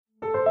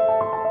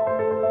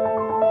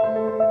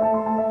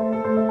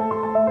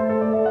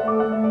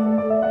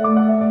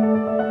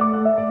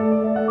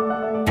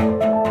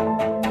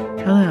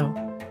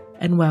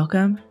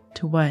welcome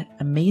to what,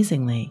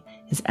 amazingly,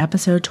 is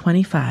episode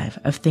 25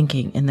 of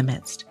Thinking in the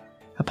Midst,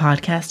 a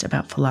podcast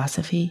about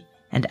philosophy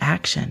and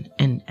action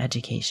in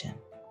education.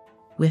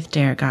 With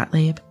Derek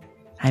Gottlieb,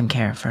 I'm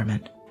Kara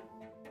Furman.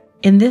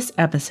 In this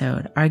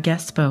episode, our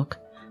guest spoke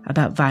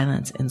about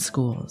violence in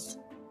schools.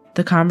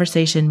 The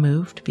conversation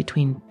moved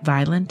between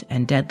violent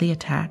and deadly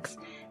attacks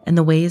and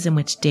the ways in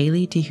which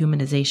daily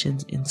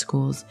dehumanizations in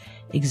schools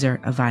exert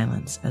a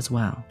violence as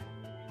well.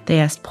 They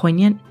asked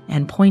poignant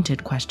and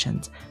pointed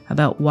questions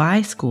about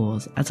why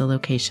schools as a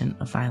location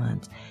of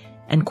violence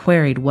and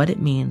queried what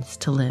it means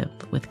to live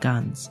with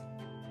guns.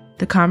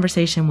 The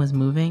conversation was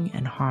moving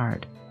and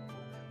hard.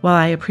 While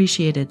I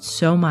appreciated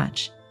so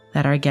much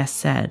that our guest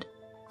said,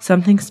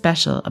 something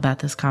special about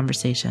this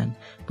conversation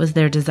was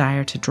their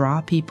desire to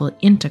draw people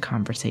into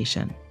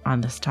conversation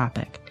on this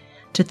topic,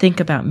 to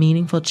think about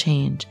meaningful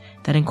change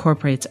that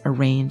incorporates a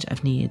range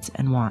of needs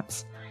and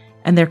wants,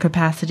 and their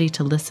capacity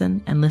to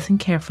listen and listen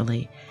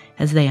carefully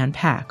as they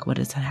unpack what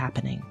is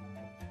happening.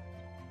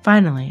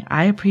 Finally,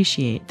 I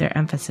appreciate their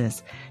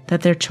emphasis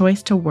that their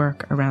choice to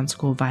work around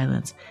school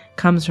violence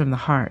comes from the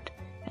heart,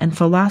 and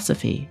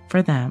philosophy,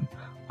 for them,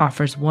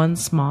 offers one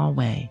small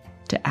way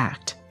to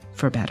act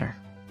for better.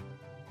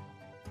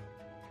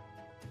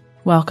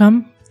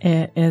 Welcome.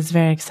 It is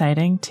very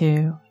exciting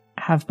to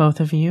have both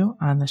of you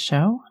on the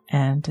show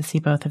and to see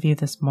both of you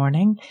this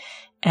morning.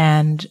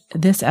 And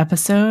this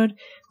episode,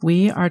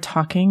 we are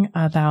talking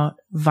about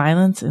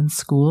violence in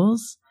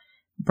schools,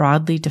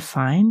 broadly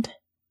defined.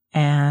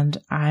 And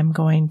I'm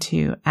going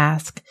to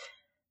ask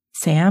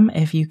Sam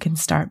if you can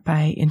start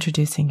by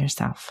introducing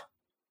yourself.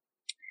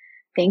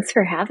 Thanks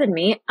for having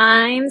me.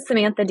 I'm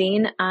Samantha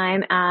Dean.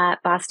 I'm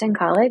at Boston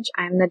College.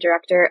 I'm the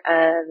director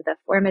of the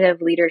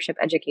Formative Leadership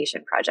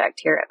Education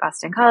Project here at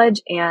Boston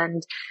College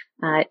and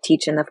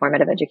teach in the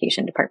Formative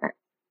Education Department.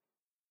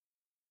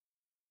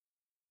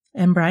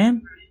 And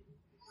Brian?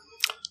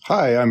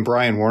 Hi, I'm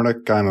Brian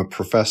Warnick. I'm a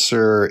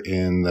professor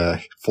in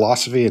the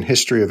Philosophy and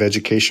History of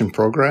Education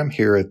program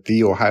here at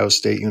The Ohio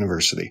State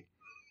University.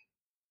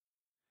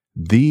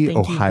 The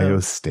Ohio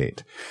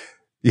State.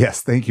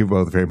 Yes, thank you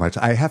both very much.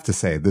 I have to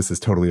say, this is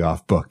totally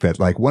off book, that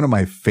like one of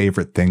my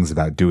favorite things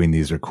about doing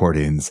these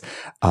recordings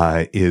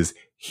is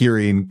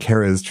hearing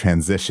Kara's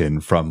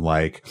transition from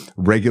like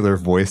regular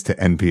voice to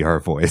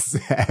NPR voice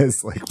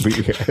as like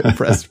we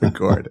press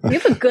record. You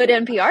have a good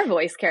NPR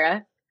voice,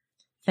 Kara.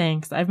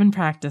 Thanks. I've been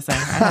practicing. I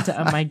had to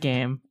up my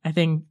game. I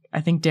think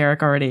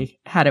Derek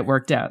already had it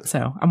worked out,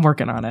 so I'm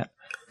working on it.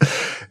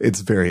 It's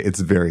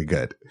very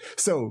good.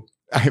 So,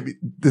 I mean,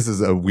 this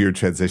is a weird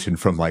transition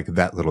from like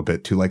that little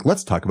bit to like,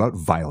 let's talk about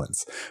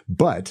violence.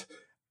 But,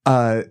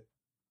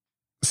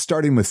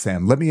 starting with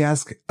Sam, let me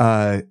ask,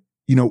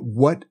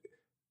 what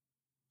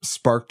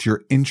sparked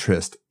your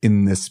interest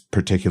in this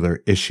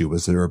particular issue?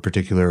 Was there a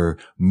particular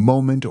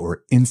moment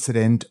or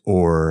incident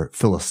or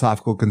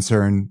philosophical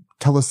concern?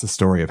 Tell us the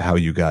story of how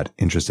you got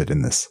interested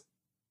in this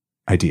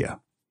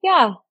idea.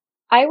 Yeah.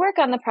 I work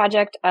on the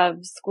project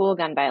of school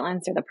gun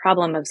violence, or the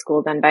problem of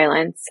school gun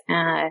violence.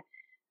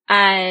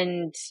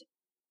 And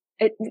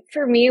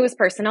for me, it was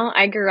personal.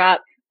 I grew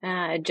up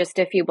just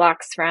a few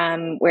blocks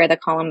from where the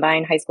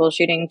Columbine high school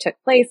shooting took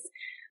place.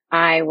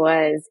 I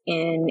was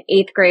in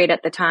 8th grade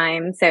at the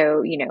time.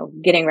 So,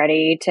 getting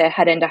ready to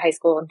head into high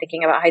school and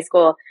thinking about high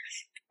school,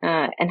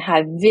 and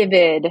have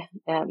vivid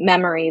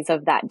memories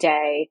of that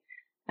day.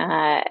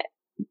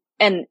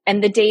 And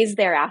the days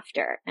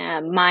thereafter.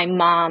 My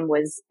mom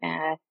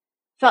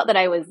felt that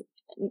I was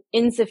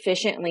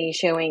insufficiently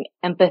showing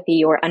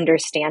empathy or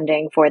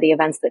understanding for the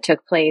events that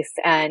took place.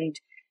 And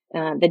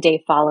the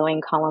day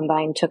following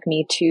Columbine took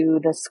me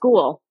to the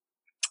school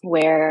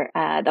where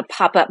the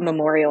pop-up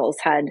memorials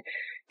had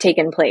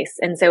taken place.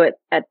 And so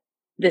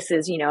this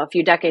is, a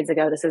few decades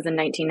ago. This is in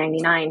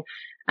 1999.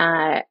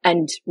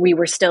 And we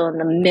were still in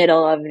the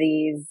middle of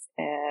these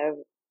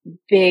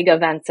big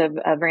events of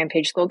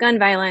rampage school gun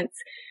violence.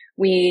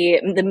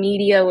 The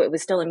media, it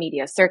was still a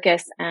media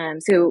circus.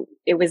 So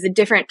it was a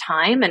different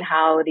time and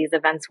how these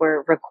events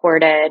were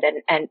recorded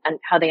and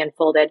how they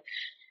unfolded.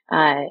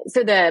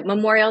 So the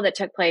memorial that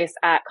took place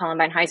at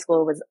Columbine High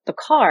School was the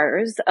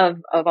cars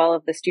of all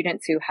of the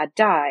students who had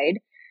died,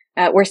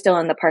 were still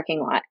in the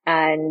parking lot,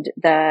 and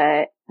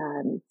the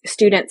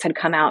students had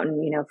come out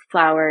and,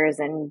 flowers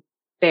and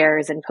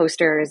bears and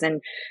posters,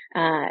 and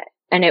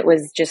it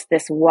was just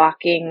this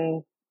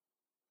walking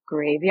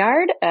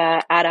graveyard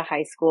at a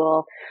high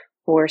school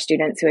for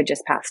students who had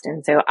just passed.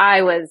 And so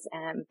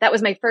that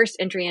was my first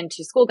entry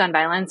into school gun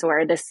violence,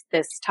 or this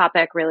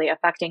topic really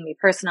affecting me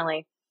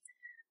personally.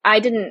 I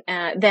didn't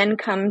then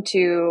come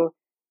to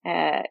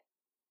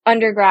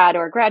undergrad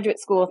or graduate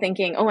school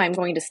thinking, I'm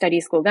going to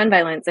study school gun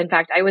violence. In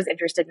fact, I was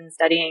interested in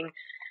studying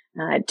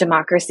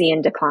democracy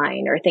in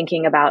decline, or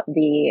thinking about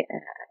the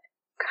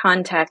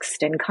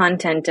context and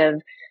content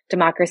of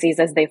democracies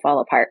as they fall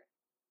apart.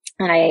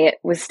 And I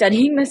was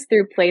studying this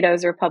through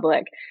Plato's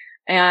Republic,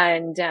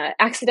 and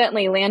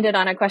accidentally landed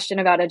on a question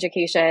about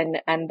education.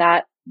 And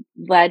that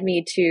led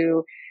me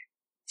to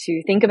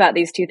think about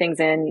these two things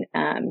in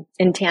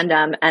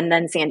tandem. And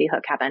then Sandy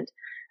Hook happened.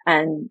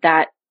 And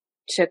that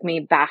took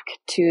me back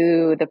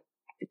to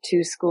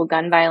school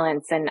gun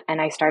violence. And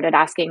I started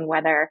asking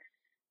whether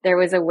there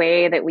was a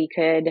way that we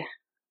could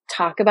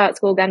talk about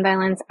school gun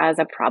violence as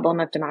a problem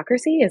of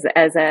democracy,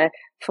 as a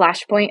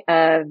flashpoint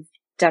of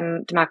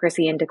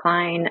democracy in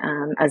decline,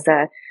 as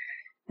a,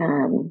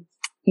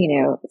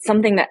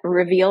 something that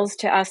reveals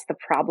to us the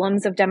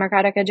problems of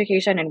democratic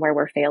education and where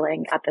we're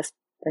failing at this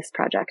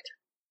project.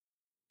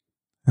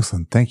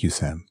 Excellent. Thank you,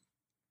 Sam.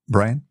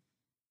 Brian?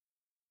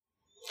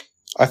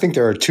 I think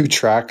there are two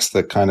tracks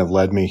that kind of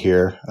led me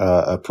here,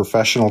 a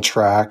professional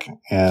track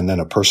and then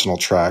a personal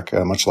track,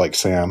 much like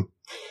Sam.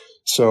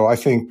 So I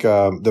think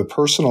the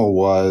personal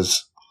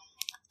was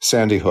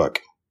Sandy Hook.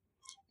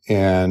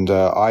 And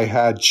I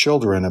had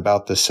children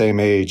about the same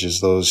age as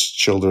those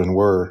children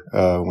were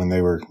when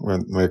they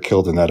were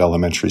killed in that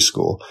elementary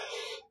school.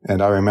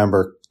 And I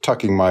remember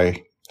tucking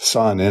my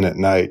son in at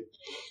night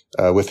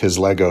with his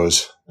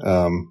Legos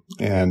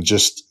and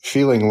just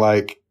feeling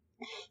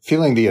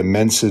the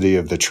immensity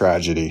of the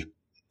tragedy,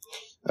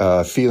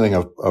 feeling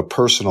a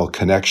personal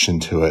connection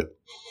to it.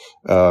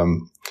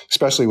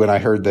 Especially when I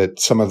heard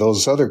that some of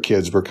those other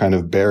kids were kind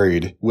of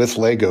buried with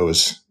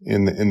Legos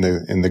in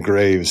the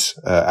graves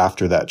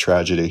after that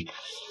tragedy.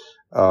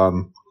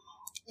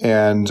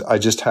 And I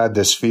just had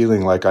this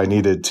feeling like I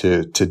needed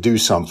to do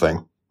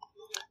something.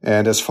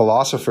 And as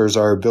philosophers,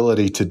 our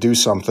ability to do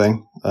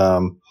something,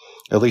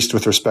 at least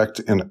with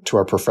respect to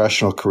our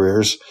professional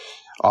careers,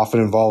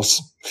 often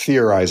involves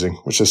theorizing,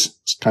 which is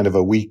kind of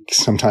a weak,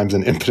 sometimes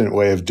an impotent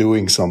way of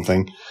doing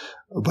something.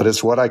 But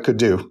it's what I could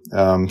do.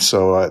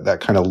 So that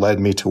kind of led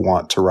me to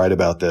want to write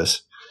about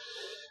this.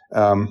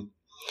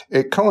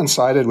 It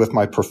coincided with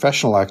my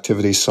professional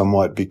activities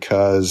somewhat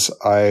because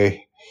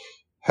I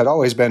had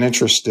always been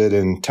interested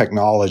in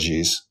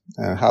technologies,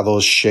 how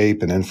those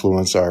shape and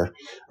influence our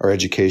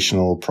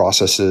educational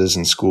processes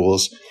in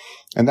schools.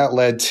 And that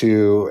led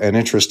to an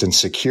interest in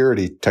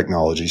security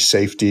technology,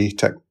 safety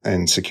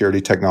and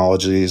security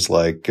technologies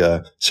like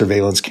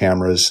surveillance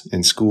cameras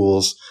in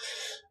schools.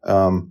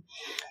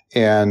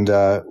 And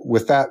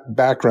with that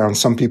background,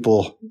 some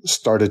people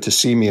started to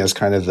see me as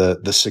kind of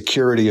the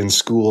security in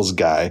schools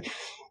guy.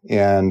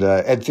 And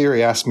Ed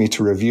Theory asked me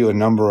to review a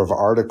number of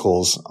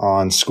articles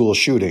on school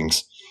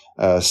shootings,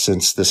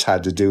 since this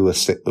had to do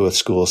with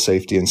school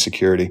safety and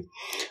security.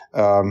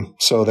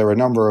 So there were a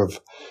number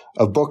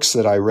of books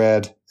that I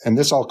read, and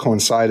this all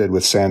coincided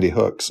with Sandy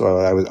Hook. So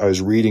I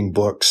was reading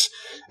books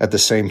at the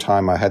same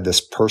time. I had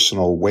this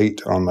personal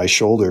weight on my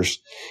shoulders,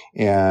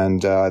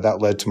 and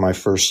that led to my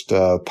first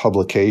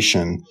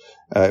publication.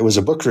 It was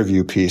a book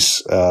review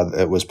piece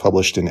that was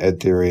published in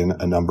Ed Theory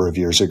a number of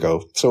years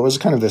ago. So it was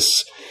kind of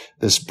this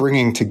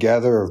bringing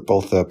together of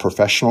both a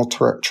professional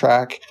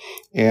track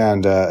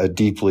and a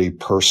deeply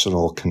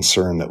personal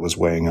concern that was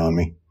weighing on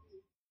me.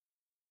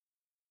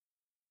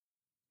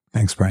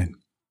 Thanks, Brian.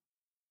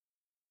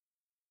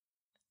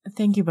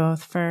 Thank you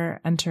both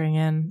for entering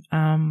in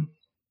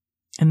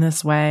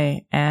this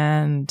way.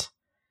 And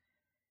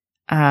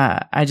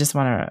I just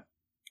want to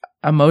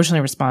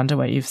emotionally respond to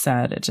what you've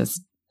said. It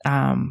just,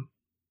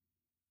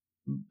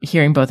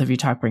 hearing both of you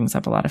talk brings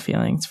up a lot of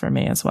feelings for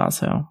me as well.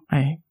 So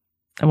I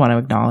want to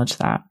acknowledge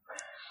that.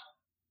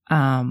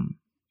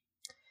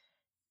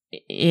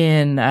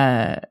 In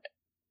a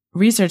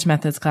research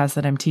methods class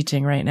that I'm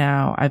teaching right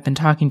now, I've been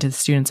talking to the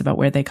students about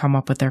where they come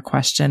up with their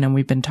question. And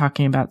we've been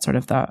talking about sort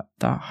of the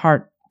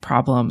heart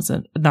problems,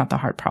 and not the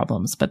heart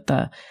problems, but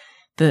the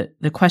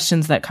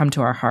questions that come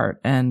to our heart.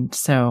 And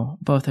so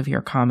both of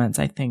your comments,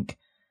 I think,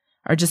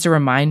 are just a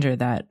reminder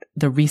that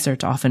the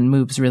research often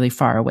moves really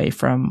far away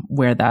from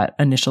where that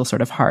initial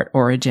sort of heart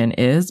origin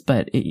is.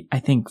 But I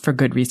think for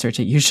good research,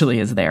 it usually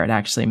is there. It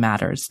actually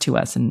matters to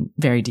us in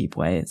very deep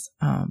ways.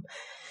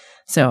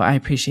 So I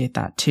appreciate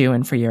that too.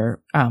 And for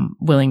your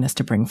willingness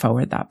to bring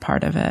forward that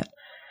part of it.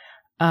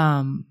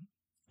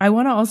 I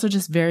want to also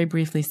just very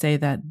briefly say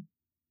that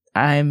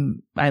I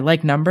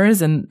like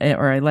numbers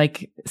or I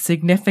like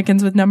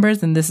significance with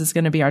numbers. And this is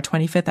going to be our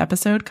 25th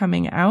episode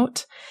coming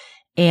out.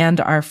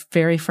 And our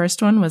very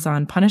first one was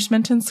on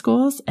punishment in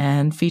schools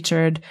and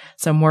featured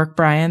some work,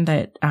 Brian,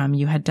 that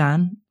you had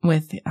done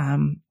with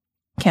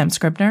Cam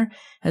Scribner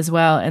as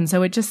well. And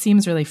so it just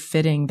seems really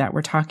fitting that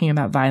we're talking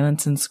about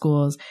violence in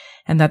schools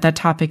and that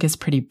topic is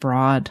pretty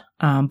broad,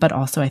 but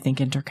also I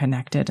think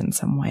interconnected in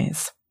some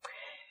ways.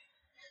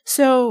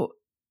 So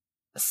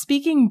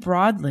speaking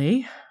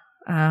broadly,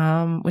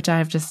 which I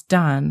have just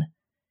done,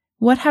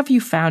 what have you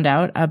found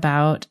out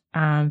about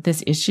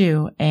this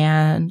issue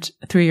and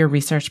through your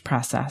research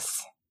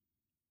process?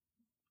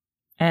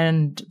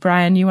 And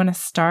Brian, you want to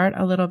start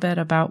a little bit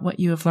about what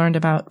you have learned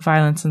about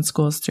violence in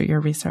schools through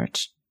your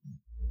research?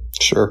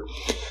 Sure.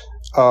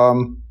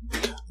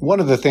 One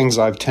of the things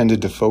I've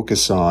tended to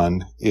focus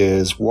on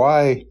is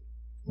why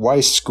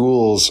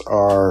schools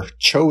are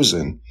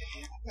chosen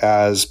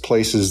as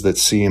places that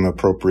seem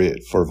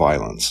appropriate for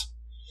violence.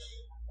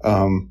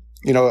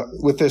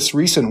 With this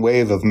recent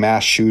wave of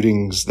mass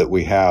shootings that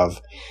we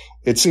have,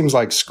 it seems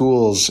like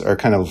schools are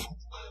kind of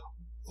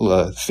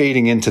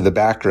fading into the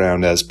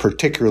background as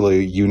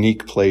particularly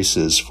unique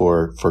places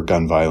for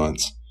gun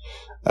violence.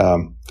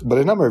 But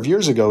a number of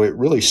years ago, it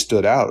really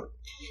stood out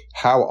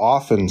how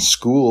often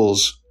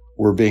schools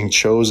were being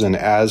chosen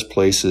as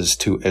places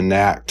to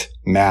enact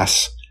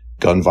mass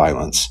gun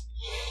violence.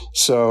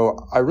 So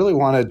I really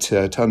wanted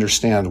to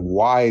understand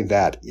why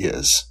that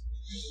is.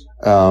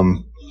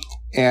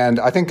 And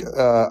I think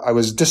I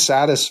was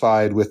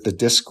dissatisfied with the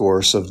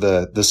discourse of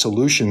the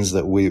solutions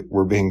that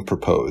were being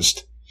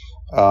proposed,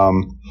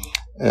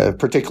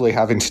 particularly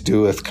having to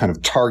do with kind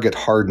of target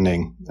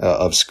hardening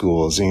of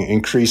schools,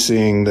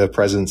 increasing the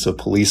presence of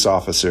police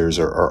officers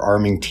or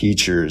arming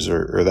teachers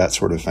or that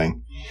sort of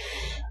thing.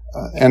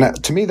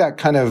 And to me, that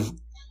kind of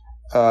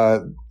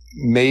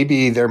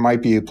maybe there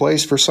might be a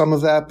place for some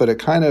of that, but it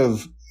kind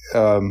of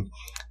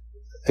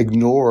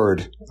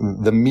ignored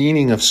the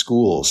meaning of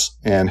schools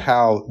and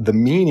how the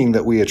meaning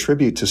that we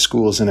attribute to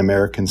schools in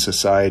American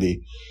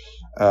society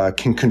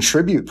can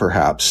contribute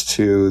perhaps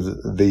to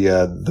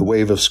the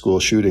wave of school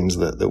shootings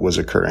that was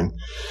occurring.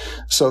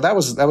 So that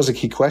was a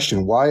key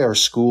question. Why are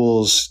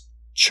schools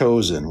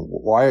chosen?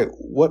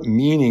 What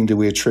meaning do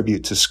we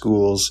attribute to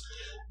schools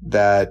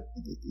that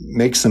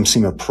makes them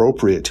seem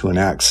appropriate to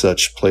enact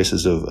such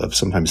places of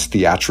sometimes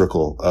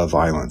theatrical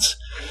violence?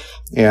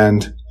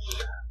 And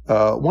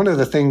one of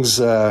the things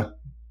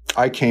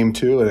I came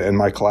to and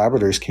my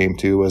collaborators came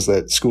to was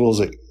that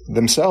schools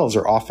themselves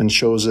are often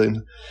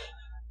chosen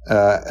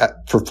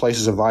for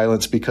places of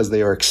violence because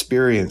they are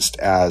experienced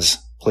as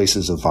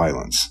places of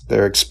violence.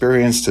 They're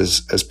experienced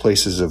as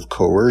places of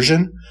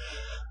coercion,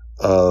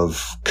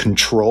 of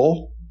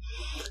control,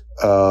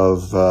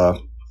 of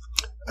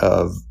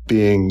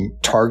being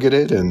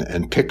targeted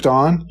and picked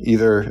on,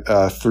 either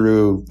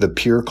through the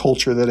peer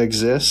culture that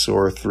exists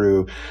or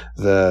through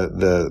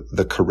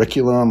the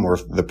curriculum or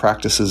the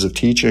practices of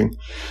teaching.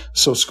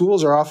 So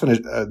schools are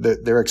often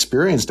they're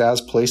experienced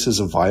as places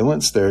of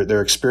violence.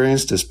 They're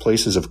experienced as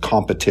places of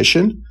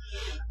competition.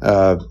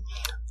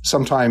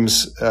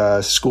 Sometimes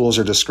schools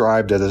are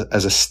described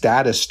as a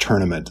status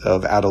tournament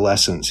of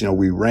adolescents.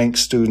 We rank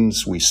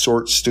students, we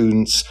sort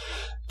students.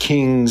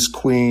 Kings,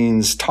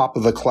 queens, top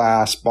of the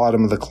class,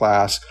 bottom of the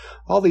class,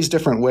 all these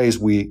different ways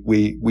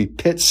we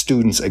pit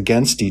students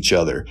against each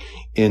other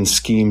in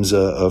schemes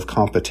of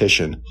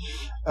competition.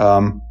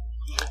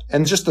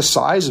 And just the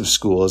size of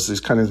schools is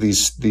kind of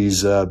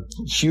these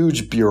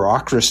huge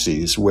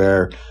bureaucracies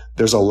where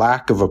there's a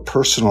lack of a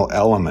personal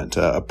element,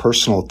 a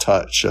personal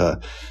touch.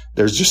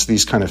 There's just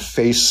these kind of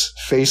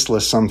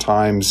faceless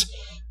sometimes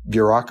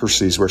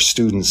bureaucracies where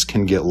students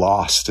can get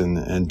lost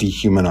and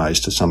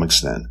dehumanized to some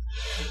extent.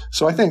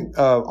 So I think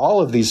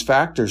all of these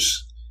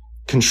factors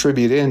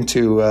contribute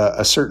into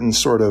a certain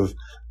sort of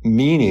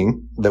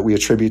meaning that we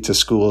attribute to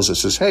schools that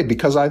says, hey,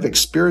 because I've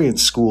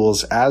experienced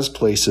schools as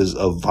places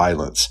of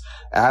violence,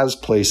 as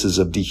places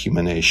of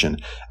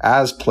dehumanization,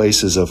 as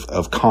places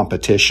of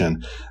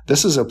competition,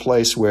 this is a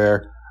place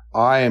where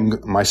I am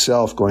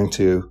myself going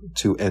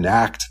to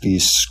enact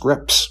these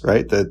scripts,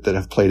 right, that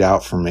have played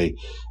out for me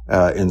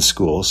in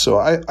school. So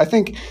I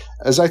think,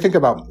 as I think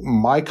about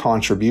my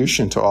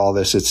contribution to all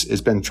this,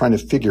 it's been trying to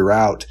figure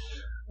out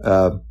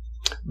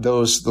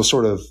those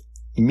sort of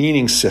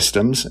meaning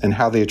systems and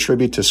how they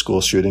attribute to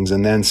school shootings,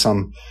 and then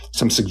some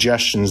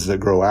suggestions that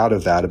grow out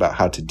of that about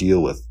how to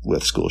deal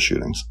with school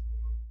shootings.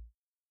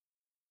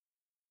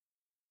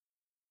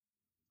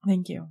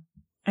 Thank you.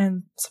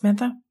 And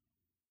Samantha?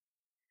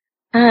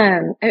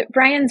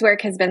 Brian's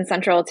work has been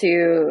central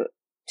to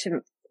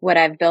what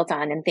I've built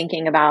on in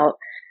thinking about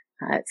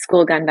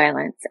school gun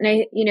violence.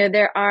 And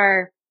there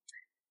are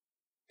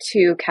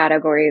two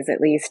categories at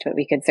least, but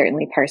we could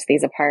certainly parse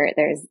these apart.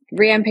 There's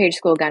rampage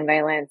school gun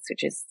violence,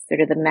 which is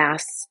sort of the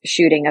mass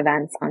shooting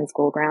events on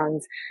school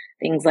grounds,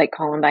 things like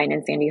Columbine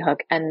and Sandy Hook.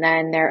 And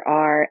then there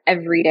are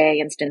everyday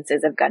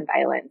instances of gun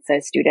violence.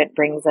 A student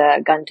brings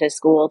a gun to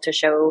school to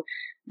show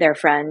their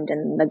friend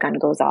and the gun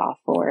goes off,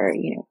 or,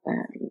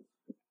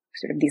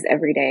 sort of these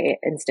everyday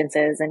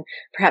instances. And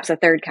perhaps a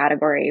third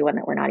category, one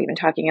that we're not even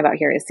talking about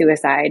here, is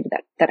suicide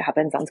that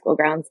happens on school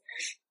grounds.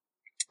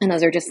 And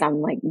those are just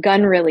some like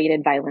gun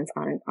related violence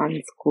on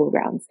school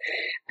grounds.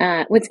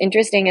 What's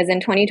interesting is in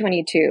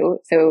 2022,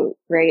 so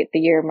right, the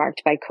year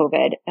marked by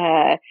COVID,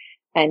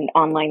 and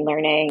online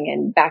learning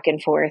and back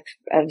and forth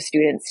of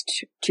students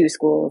to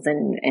schools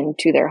and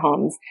to their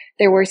homes,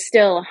 there were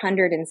still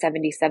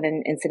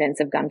 177 incidents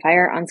of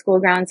gunfire on school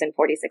grounds and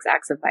 46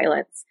 acts of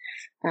violence.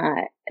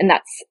 And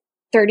that's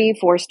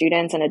 34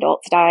 students and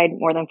adults died.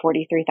 More than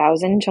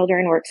 43,000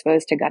 children were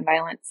exposed to gun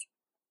violence.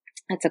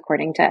 That's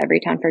according to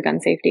Everytown for Gun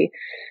Safety.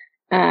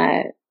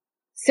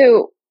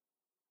 So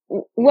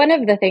one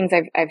of the things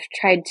I've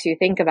tried to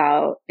think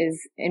about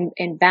is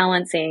in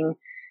balancing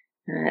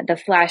the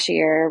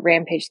flashier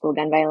rampage school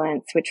gun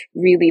violence, which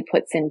really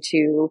puts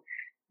into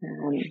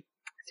sort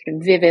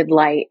of vivid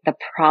light the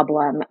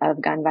problem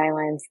of gun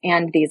violence,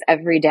 and these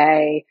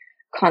everyday,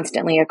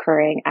 constantly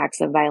occurring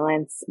acts of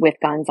violence with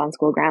guns on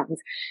school grounds,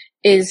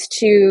 is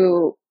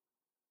to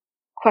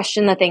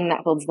question the thing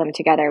that holds them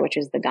together, which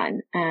is the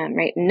gun,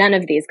 right? None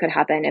of these could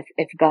happen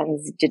if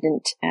guns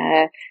didn't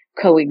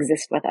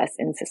coexist with us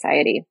in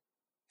society.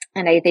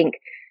 And I think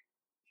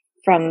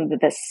from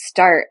the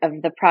start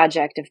of the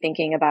project of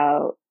thinking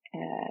about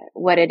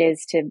what it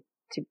is to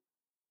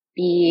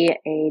be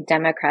a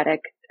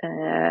democratic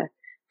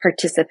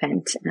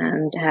participant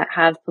and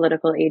have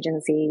political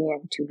agency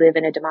and to live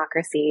in a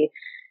democracy,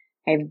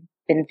 I've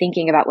been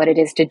thinking about what it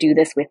is to do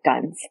this with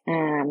guns.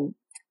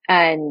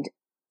 And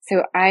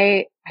so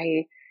I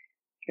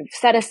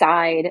set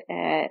aside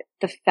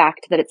the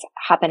fact that it's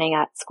happening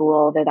at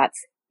school,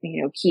 that's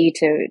key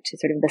to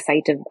sort of the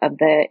site of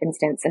the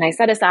instance, and I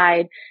set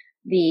aside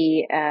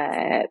the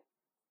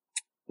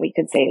we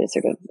could say the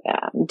sort of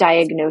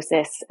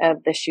diagnosis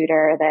of the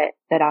shooter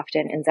that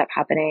often ends up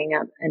happening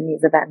in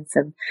these events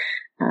of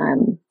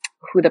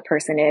who the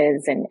person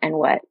is and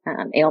what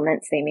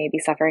ailments they may be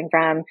suffering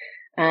from.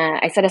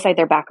 I set aside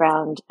their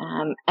background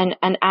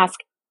and ask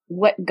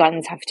what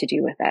guns have to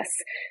do with this.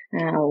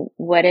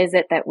 What is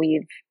it that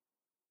we've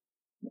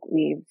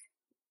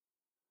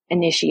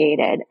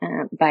initiated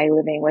by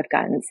living with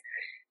guns?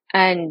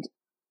 And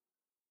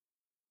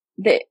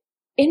the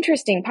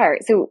interesting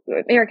part, so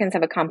Americans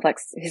have a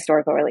complex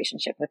historical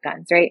relationship with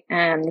guns, right?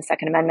 The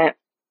Second Amendment,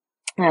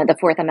 the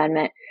Fourth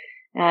Amendment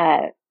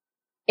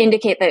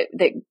indicate that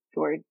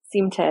or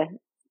seem to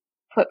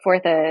put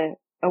forth a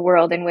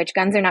world in which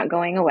guns are not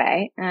going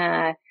away.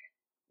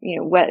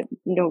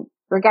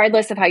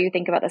 Regardless of how you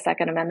think about the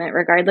Second Amendment,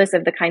 regardless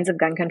of the kinds of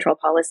gun control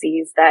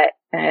policies that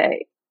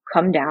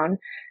come down,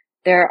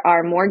 there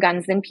are more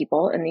guns than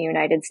people in the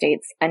United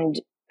States, and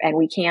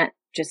we can't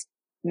just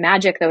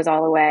magic those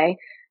all away.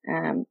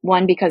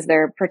 One, because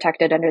they're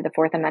protected under the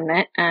Fourth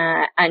Amendment,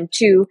 and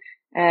two,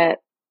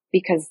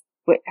 because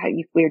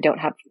we don't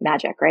have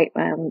magic, right?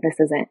 This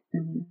isn't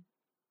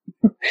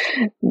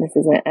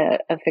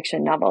a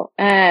fiction novel.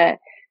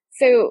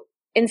 So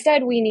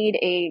instead, we need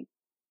a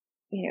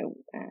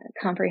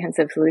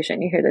comprehensive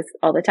solution. You hear this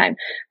all the time.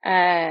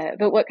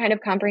 But what kind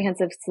of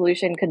comprehensive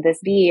solution could this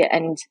be?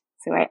 And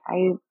so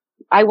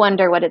I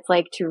wonder what it's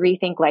like to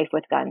rethink life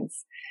with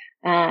guns.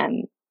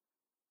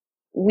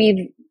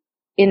 We've,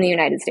 in the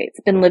United States,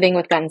 been living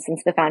with guns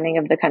since the founding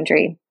of the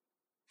country.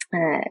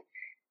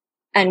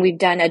 And we've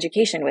done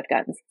education with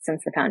guns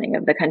since the founding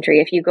of the country.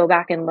 If you go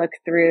back and look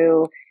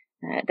through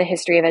the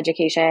history of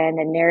education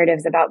and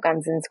narratives about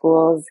guns in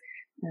schools,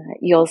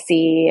 you'll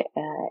see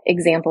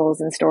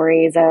examples and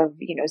stories of,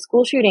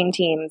 school shooting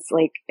teams,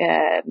 like,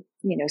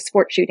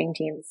 sport shooting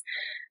teams.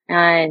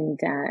 And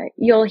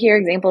you'll hear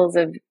examples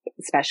of,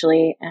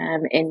 especially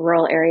in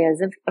rural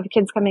areas, of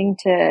kids coming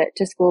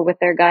to school with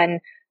their gun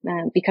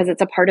because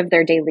it's a part of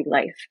their daily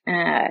life.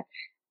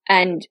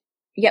 And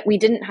yet we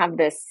didn't have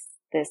this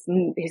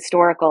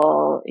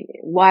historical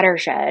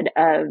watershed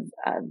of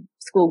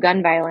school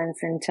gun violence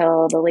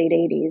until the late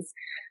 80s.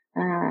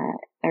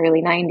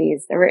 Early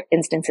 90s. There were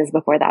instances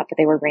before that, but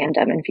they were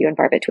random and few and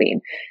far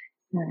between.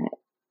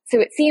 So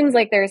it seems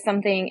like there's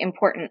something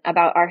important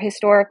about our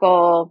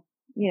historical,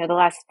 the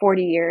last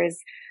 40 years,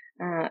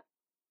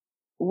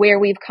 where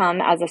we've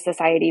come as a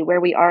society, where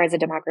we are as a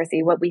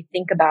democracy, what we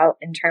think about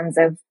in terms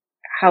of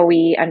how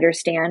we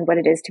understand what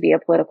it is to be a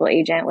political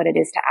agent, what it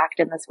is to act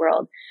in this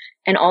world,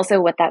 and also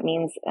what that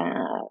means,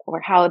 or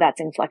how that's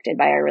inflected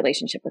by our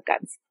relationship with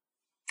guns.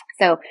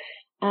 So,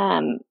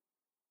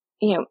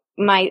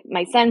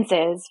 my sense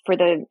is for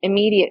the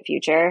immediate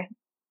future,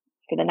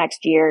 for the next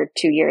year,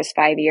 2 years,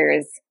 5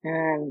 years,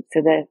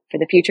 for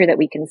the future that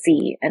we can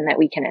see and that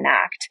we can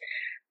enact,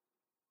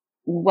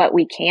 what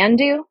we can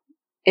do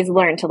is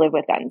learn to live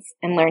with guns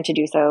and learn to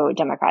do so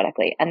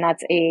democratically. And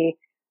that's a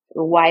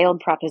wild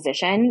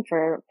proposition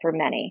for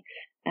many.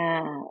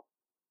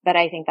 But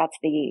I think that's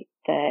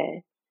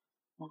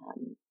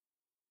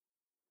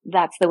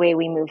that's the way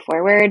we move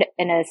forward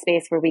in a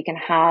space where we can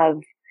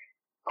have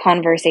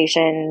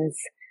conversations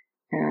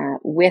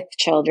with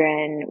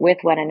children, with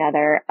one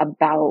another,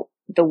 about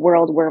the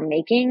world we're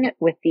making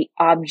with the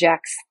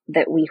objects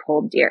that we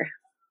hold dear.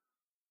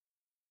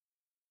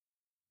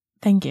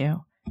 Thank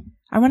you.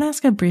 I want to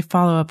ask a brief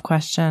follow-up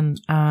question,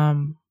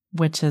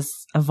 which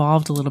has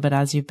evolved a little bit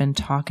as you've been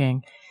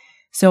talking.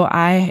 So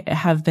I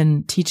have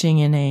been teaching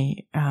in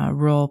a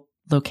rural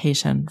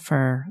location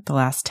for the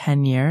last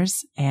 10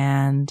 years,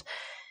 and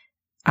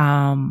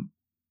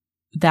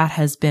that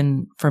has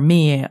been, for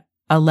me,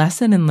 a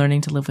lesson in learning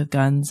to live with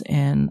guns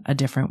in a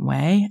different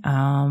way,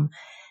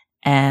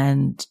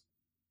 and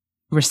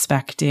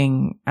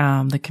respecting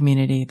the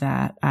community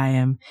that I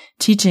am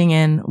teaching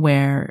in,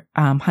 where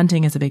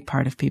hunting is a big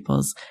part of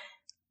people's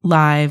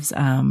lives.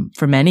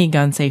 For many,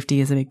 gun safety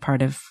is a big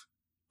part of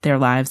their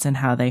lives and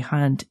how they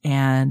hunt.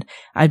 And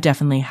I've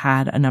definitely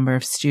had a number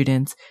of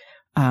students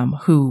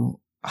who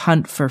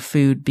hunt for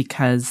food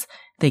because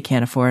they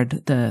can't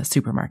afford the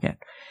supermarket.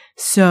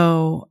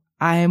 So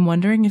I'm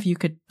wondering if you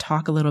could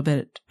talk a little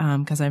bit,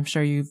 because I'm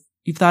sure you've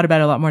thought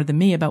about it a lot more than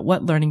me, about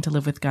what learning to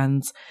live with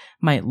guns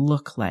might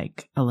look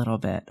like a little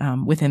bit,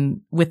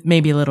 with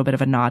maybe a little bit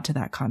of a nod to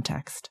that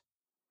context.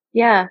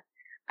 Yeah,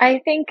 I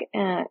think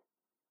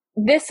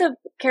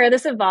Kara,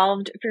 this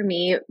evolved for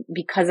me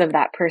because of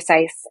that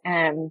precise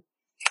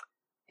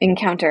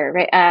encounter,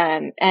 right?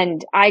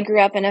 And I grew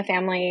up in a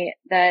family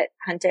that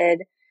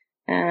hunted,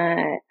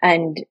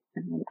 and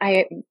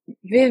I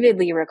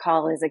vividly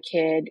recall as a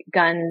kid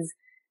guns,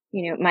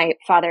 my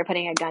father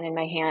putting a gun in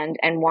my hand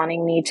and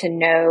wanting me to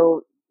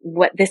know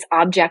what this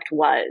object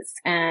was.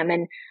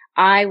 And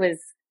I was,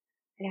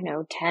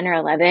 10 or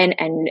 11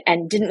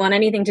 and didn't want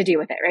anything to do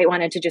with it, right?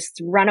 Wanted to just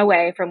run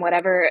away from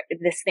whatever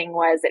this thing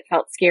was. It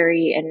felt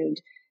scary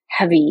and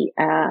heavy,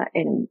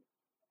 in,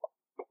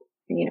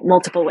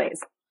 multiple ways.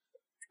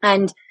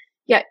 And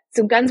yeah,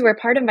 so guns were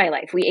part of my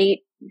life. We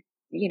ate,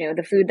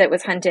 the food that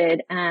was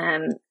hunted.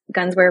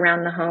 Guns were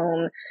around the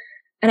home.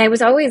 And I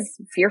was always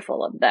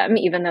fearful of them,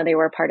 even though they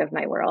were part of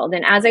my world.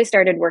 And as I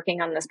started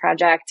working on this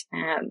project,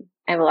 I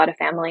have a lot of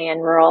family in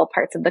rural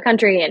parts of the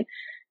country, and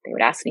they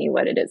would ask me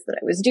what it is that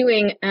I was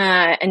doing.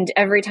 And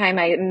every time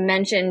I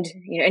mentioned,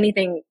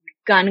 anything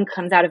gun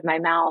comes out of my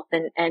mouth,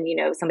 and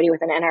somebody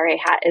with an NRA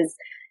hat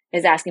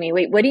is asking me,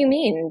 wait, what do you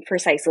mean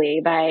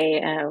precisely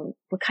by,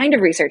 what kind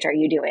of research are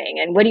you doing?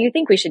 And what do you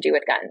think we should do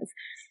with guns?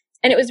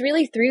 And it was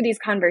really through these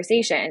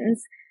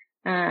conversations,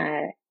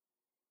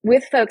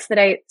 with folks that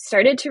I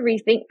started to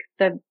rethink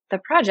the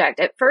project.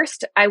 At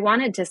first, I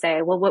wanted to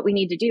say, well, what we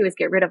need to do is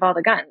get rid of all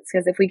the guns.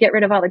 Because if we get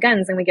rid of all the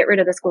guns, then we get rid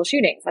of the school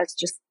shootings. That's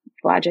just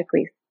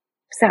logically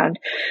sound.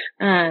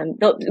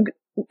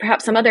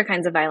 Perhaps some other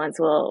kinds of violence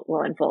will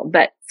unfold,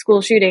 but school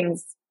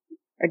shootings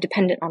are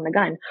dependent on the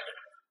gun.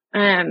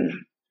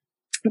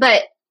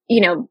 But,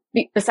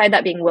 beside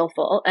that being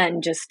willful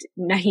and just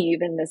naive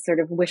and this sort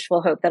of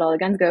wishful hope that all the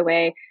guns go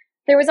away,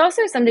 there was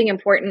also something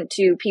important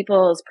to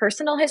people's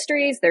personal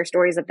histories, their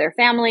stories of their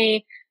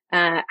family,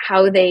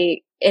 how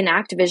they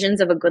enact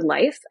visions of a good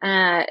life,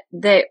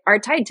 that are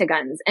tied to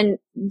guns. And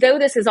though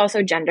this is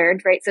also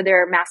gendered, right? So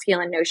there are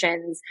masculine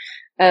notions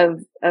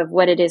of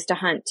what it is to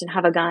hunt and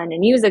have a gun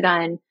and use a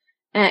gun.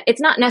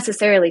 It's not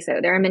necessarily so.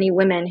 There are many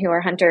women who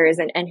are hunters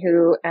and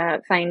who,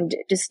 find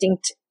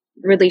distinct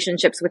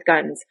relationships with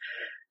guns.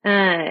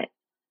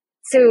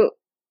 So,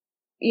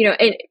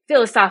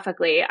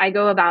 philosophically, I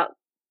go about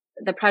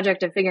the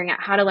project of figuring out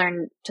how to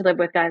learn to live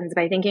with guns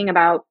by thinking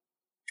about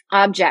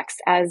objects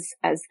as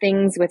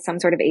things with some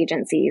sort of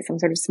agency, some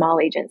sort of small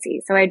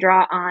agency. So I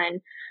draw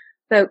on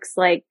folks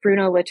like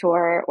Bruno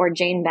Latour or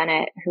Jane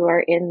Bennett, who are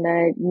in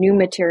the new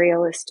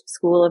materialist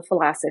school of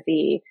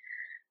philosophy,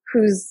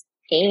 whose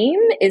aim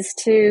is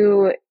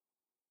to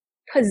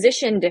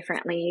position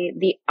differently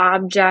the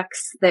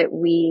objects that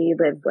we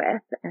live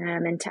with,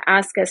 and to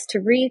ask us to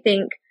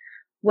rethink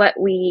what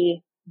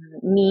we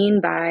mean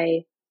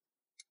by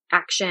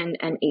action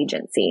and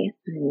agency.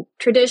 And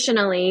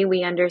traditionally,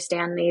 we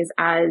understand these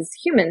as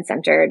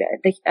human-centered.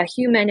 A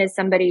human is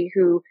somebody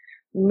who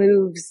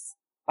moves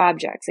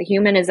objects. A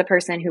human is a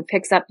person who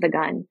picks up the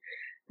gun.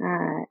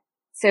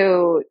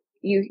 So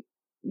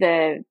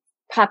the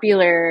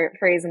popular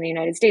phrase in the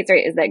United States,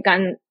 right, is that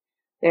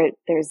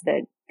there's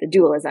the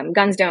dualism.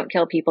 Guns don't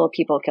kill people,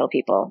 people kill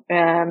people,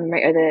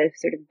 right, or the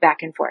sort of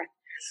back and forth.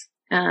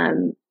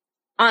 On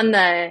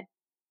the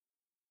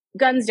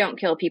guns don't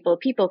kill people,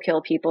 people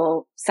kill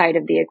people side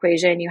of the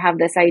equation, you have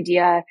this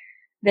idea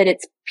that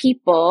it's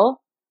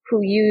people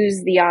who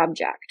use the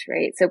object,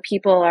 right? So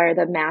people are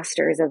the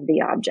masters of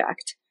the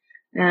object.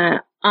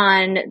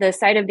 On the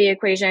side of the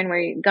equation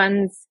where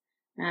guns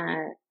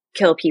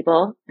kill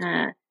people,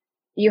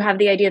 you have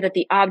the idea that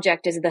the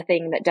object is the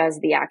thing that does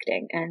the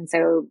acting. And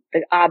so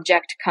the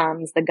object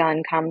comes, the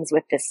gun comes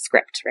with this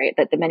script, right?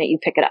 That the minute you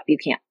pick it up, you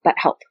can't but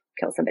help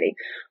kill somebody.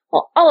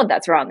 Well, all of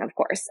that's wrong, of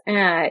course.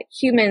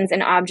 Humans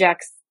and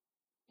objects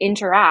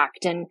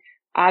interact, and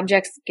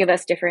objects give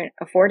us different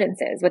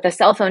affordances. With a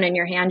cell phone in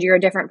your hand, you're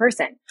a different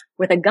person.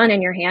 With a gun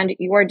in your hand,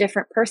 you're a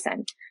different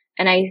person.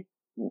 And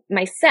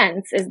my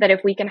sense is that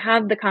if we can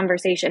have the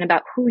conversation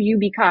about who you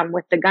become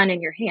with the gun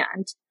in your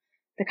hand,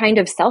 the kind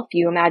of self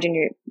you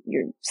imagine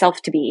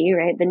yourself to be,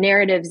 right? The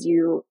narratives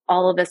you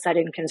all of a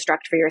sudden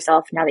construct for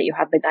yourself now that you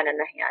have the gun in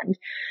the hand,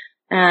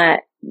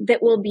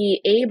 that will be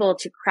able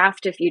to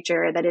craft a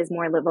future that is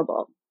more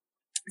livable.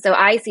 So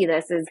I see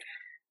this as,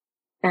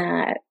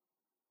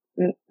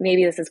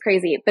 maybe this is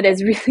crazy, but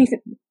as really,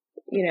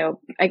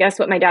 I guess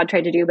what my dad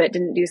tried to do, but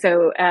didn't do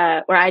so,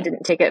 or I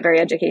didn't take it very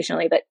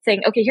educationally, but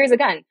saying, okay, here's a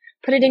gun,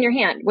 put it in your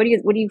hand. What do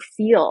you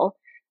feel?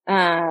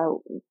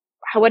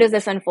 What does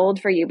this unfold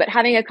for you? But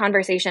having a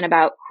conversation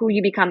about who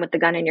you become with the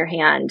gun in your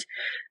hand,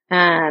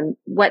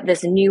 what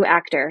this new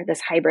actor,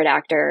 this hybrid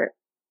actor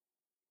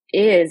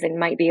is and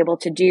might be able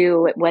to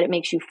do, what it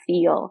makes you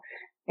feel.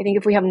 I think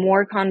if we have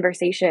more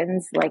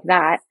conversations like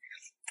that,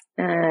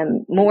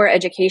 more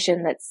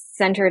education that's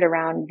centered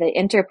around the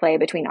interplay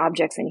between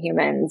objects and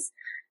humans,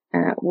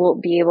 we'll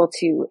be able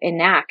to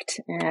enact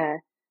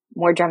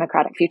more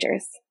democratic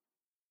futures.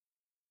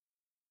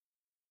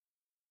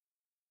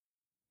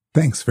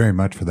 Thanks very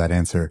much for that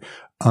answer.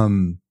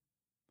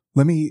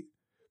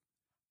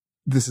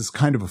 This is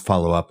kind of a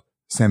follow-up.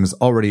 Sam has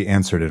already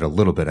answered it a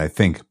little bit, I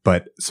think,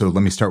 but so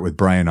let me start with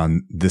Brian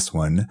on this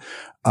one.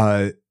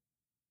 Brian,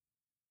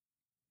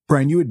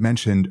 Brian, you had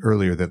mentioned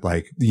earlier that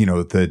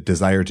the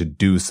desire to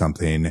do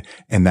something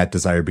and that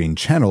desire being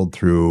channeled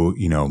through,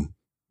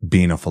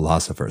 being a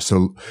philosopher.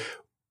 So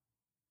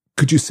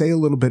could you say a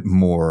little bit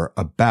more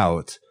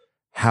about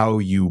how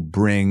you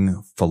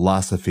bring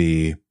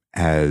philosophy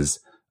as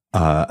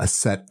a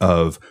set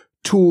of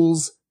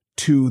tools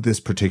to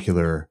this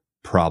particular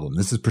problem?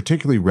 This is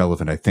particularly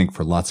relevant, I think,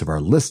 for lots of our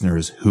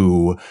listeners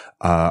who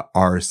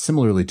are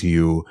similarly to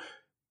you,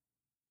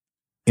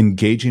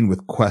 engaging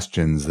with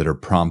questions that are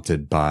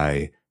prompted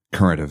by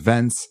current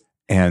events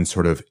and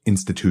sort of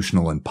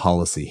institutional and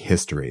policy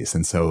histories.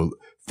 And so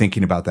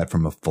thinking about that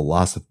from a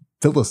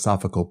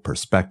philosophical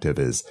perspective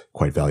is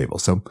quite valuable.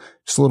 So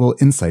just a little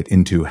insight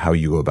into how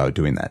you go about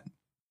doing that.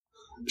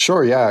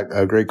 Sure. Yeah.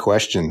 A great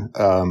question.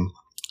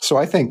 So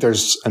I think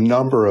there's a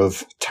number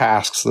of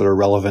tasks that are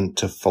relevant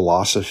to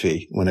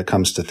philosophy when it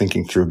comes to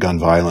thinking through gun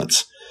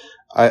violence.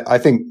 I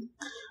think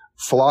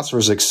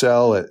philosophers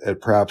excel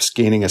at perhaps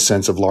gaining a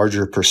sense of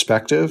larger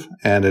perspective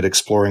and at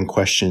exploring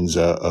questions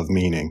of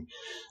meaning.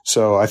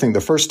 So I think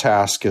the first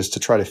task is to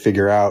try to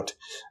figure out,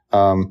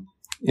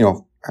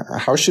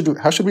 how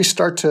should we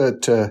start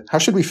to how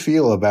should we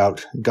feel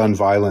about gun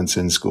violence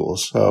in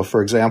schools? So,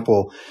 for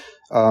example,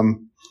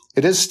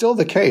 it is still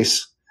the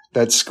case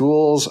that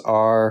schools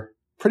are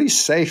pretty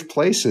safe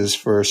places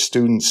for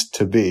students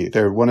to be.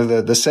 They're one of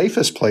the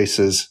safest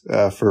places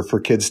for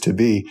kids to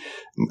be,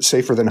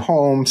 safer than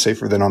home,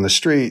 safer than on the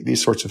street,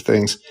 these sorts of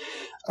things.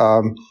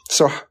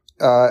 So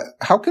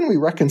how can we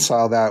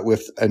reconcile that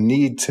with a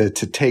need to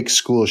take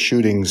school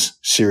shootings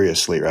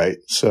seriously, right?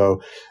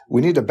 So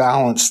we need to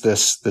balance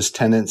this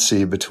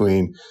tendency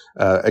between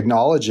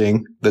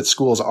acknowledging that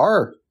schools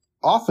are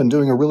often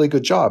doing a really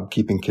good job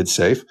keeping kids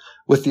safe,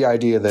 with the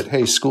idea that,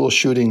 hey, school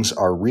shootings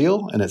are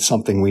real and it's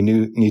something we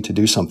need to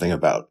do something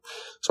about.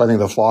 So I think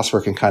the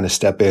philosopher can kind of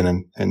step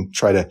in and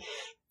try to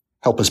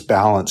help us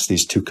balance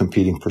these two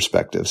competing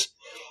perspectives.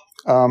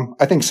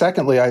 I think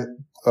secondly,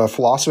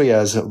 philosophy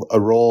has a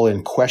role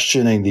in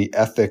questioning the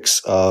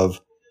ethics of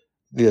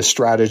the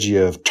strategy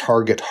of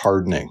target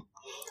hardening.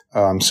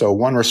 So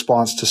one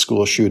response to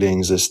school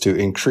shootings is to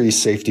increase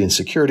safety and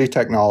security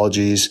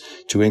technologies,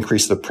 to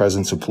increase the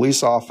presence of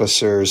police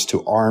officers,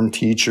 to arm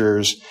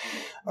teachers.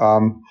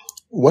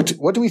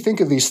 What do we think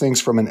of these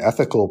things from an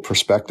ethical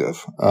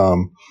perspective?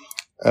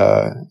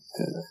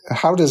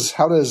 How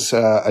does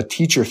a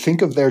teacher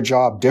think of their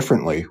job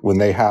differently when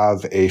they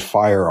have a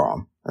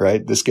firearm,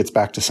 right? This gets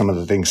back to some of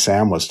the things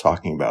Sam was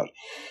talking about.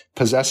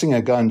 Possessing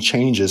a gun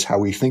changes how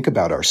we think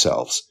about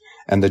ourselves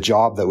and the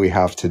job that we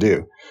have to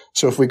do.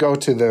 So if we go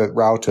to the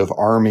route of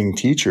arming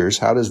teachers,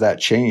 how does that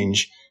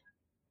change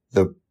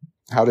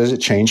how does it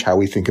change how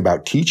we think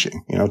about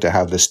teaching, to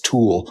have this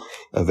tool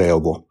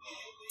available?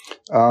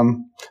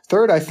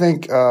 Third, I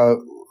think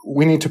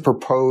we need to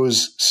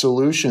propose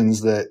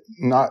solutions that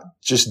not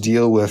just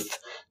deal with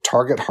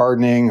target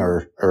hardening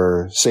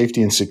or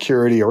safety and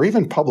security or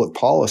even public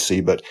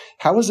policy, but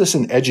how is this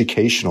an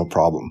educational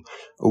problem?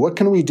 What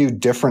can we do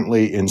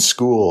differently in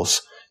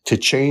schools to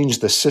change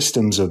the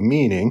systems of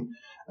meaning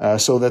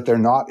so that they're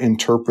not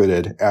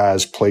interpreted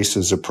as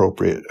places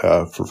appropriate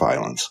for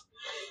violence?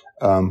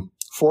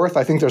 Fourth,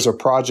 I think there's a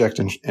project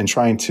in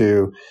trying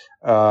to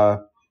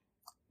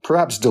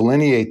perhaps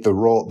delineate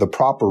the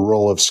proper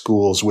role of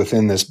schools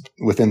within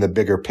the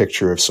bigger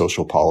picture of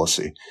social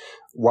policy.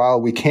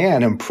 While we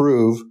can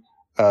improve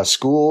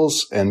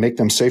schools and make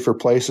them safer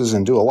places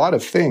and do a lot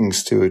of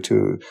things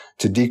to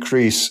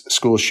decrease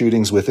school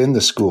shootings within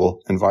the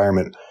school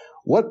environment,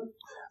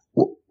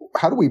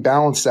 how do we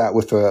balance that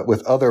with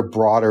other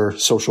broader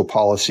social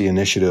policy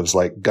initiatives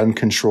like gun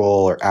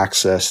control or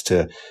access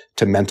to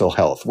mental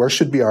health? Where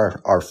should be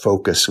our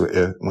focus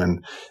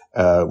when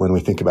we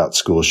think about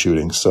school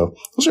shootings? So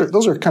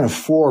those are kind of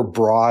four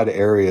broad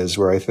areas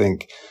where I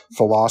think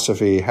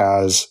philosophy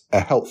has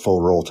a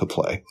helpful role to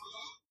play.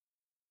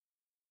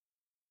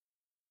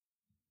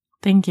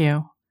 Thank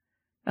you.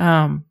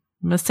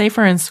 The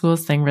safer in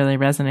schools thing really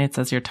resonates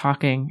as you're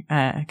talking,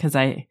 because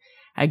I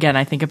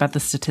think about the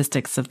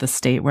statistics of the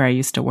state where I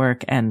used to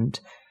work, and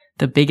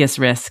the biggest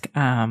risk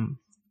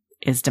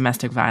is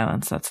domestic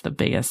violence. That's the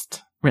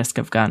biggest risk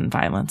of gun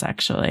violence,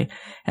 actually.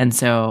 And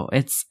so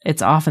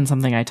it's often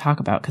something I talk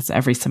about because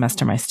every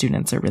semester my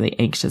students are really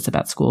anxious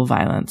about school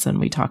violence, and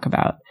we talk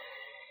about,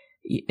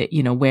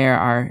 where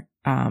are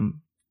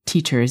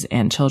teachers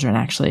and children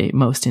actually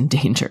most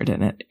endangered,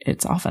 and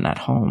it's often at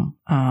home.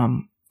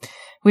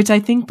 Which I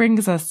think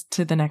brings us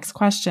to the next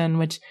question,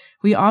 which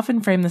we often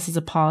frame this as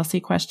a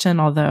policy question,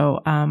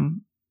 although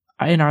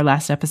in our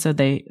last episode,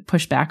 they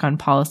pushed back on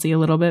policy a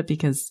little bit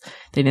because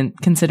they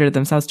didn't consider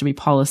themselves to be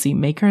policy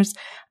makers.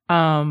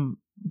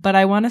 But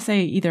I want to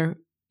say either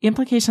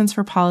implications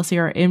for policy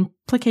or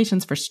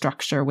implications for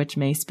structure, which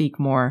may speak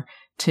more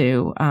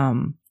to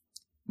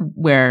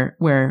where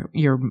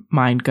your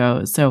mind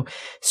goes. So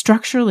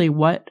structurally,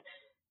 what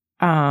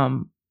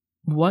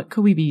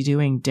could we be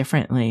doing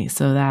differently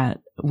so that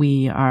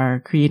we are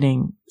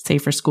creating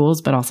safer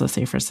schools, but also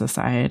safer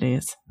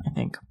societies, I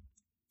think?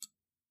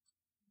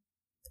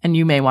 And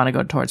you may want to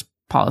go towards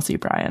policy,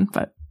 Brian,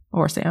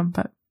 or Sam,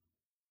 but.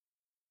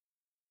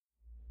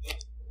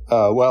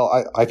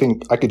 Well, I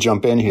think I could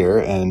jump in here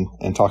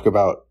and talk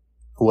about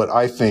what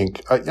I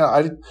think.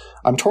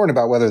 I'm torn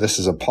about whether this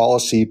is a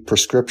policy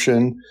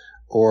prescription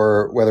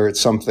or whether it's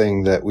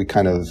something that we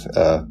kind of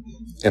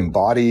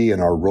embody in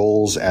our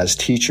roles as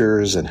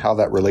teachers and how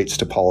that relates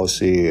to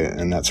policy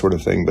and that sort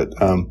of thing. But,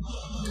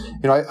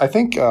 I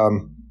think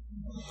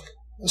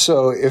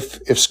so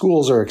if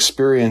schools are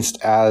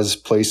experienced as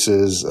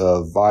places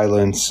of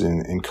violence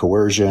and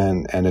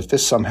coercion, and if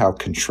this somehow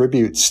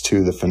contributes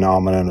to the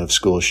phenomenon of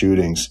school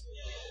shootings,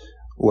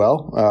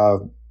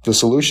 well, the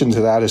solution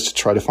to that is to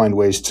try to find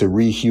ways to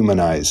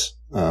rehumanize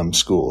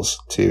schools,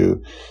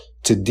 to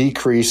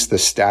decrease the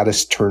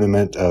status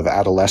tournament of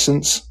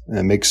adolescence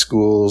and make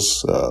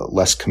schools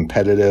less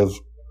competitive,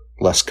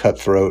 less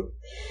cutthroat,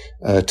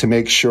 to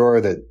make sure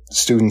that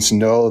students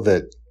know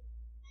that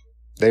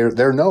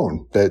they're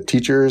known, that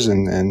teachers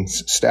and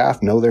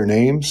staff know their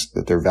names,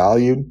 that they're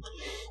valued.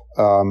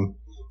 So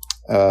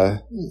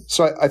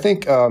I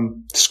think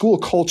school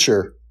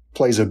culture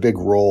plays a big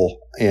role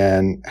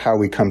in how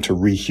we come to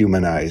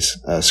rehumanize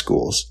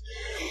schools.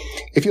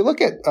 If you look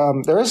at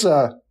there's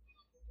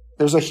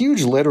a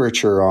huge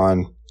literature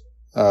on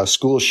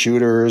school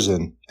shooters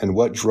and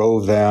what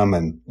drove them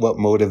and what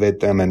motivated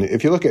them. And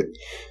if you look at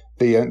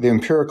the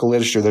empirical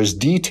literature, there's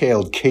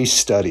detailed case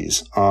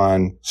studies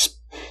on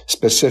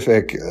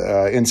specific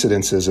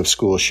incidences of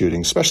school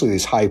shootings, especially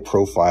these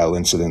high-profile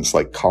incidents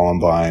like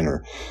Columbine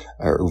or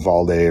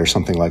Uvalde or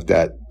something like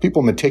that.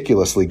 People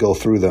meticulously go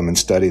through them and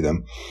study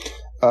them.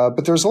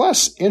 But there's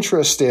less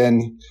interest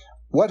in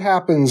what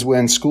happens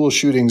when school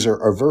shootings are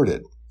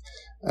averted.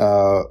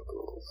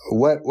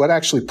 What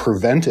actually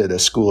prevented a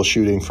school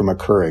shooting from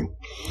occurring?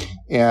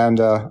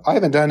 And I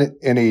haven't done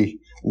any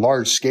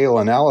large-scale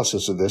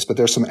analysis of this, but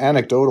there's some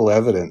anecdotal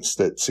evidence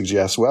that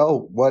suggests,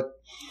 well,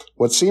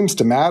 what seems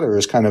to matter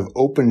is kind of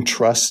open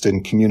trust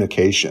and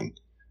communication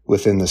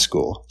within the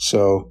school.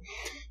 So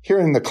here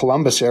in the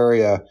Columbus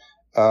area,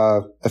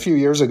 a few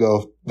years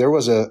ago, there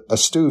was a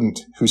student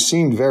who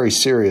seemed very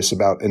serious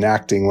about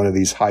enacting one of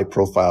these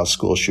high-profile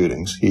school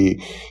shootings.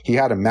 He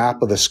had a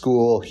map of the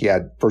school. He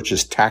had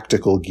purchased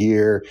tactical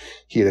gear.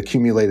 He had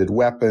accumulated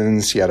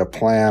weapons. He had a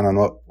plan on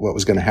what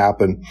was going to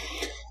happen.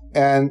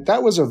 And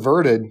that was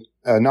averted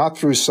not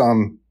through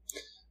some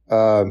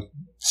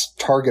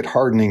target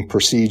hardening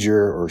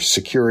procedure or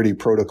security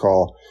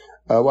protocol.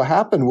 What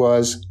happened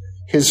was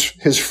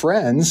his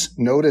friends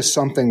noticed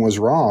something was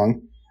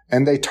wrong,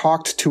 and they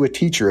talked to a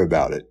teacher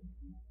about it.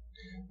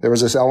 There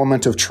was this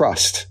element of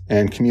trust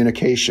and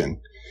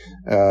communication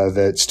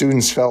that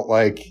students felt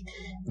like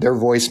their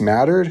voice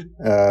mattered,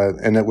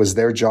 and it was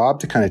their job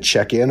to kind of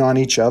check in on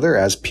each other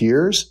as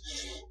peers,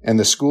 and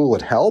the school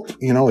would help,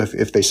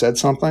 if they said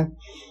something.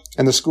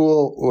 And the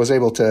school was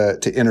able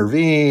to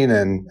intervene,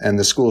 and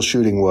the school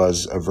shooting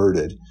was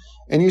averted.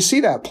 And you see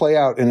that play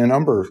out in a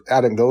number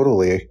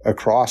anecdotally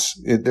across.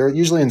 They're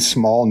usually in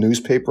small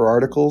newspaper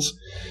articles.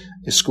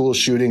 A school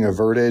shooting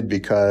averted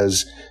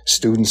because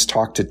students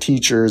talked to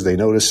teachers, they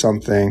noticed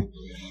something.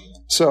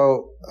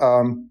 So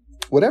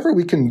whatever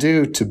we can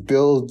do to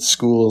build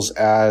schools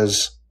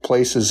as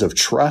places of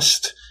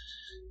trust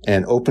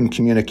and open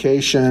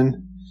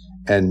communication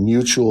and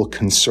mutual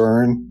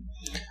concern,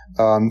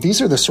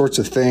 these are the sorts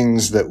of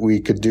things that we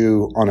could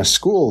do on a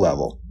school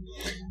level.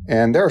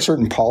 And there are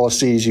certain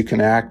policies you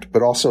can act,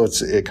 but also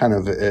it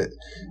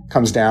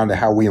comes down to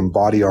how we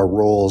embody our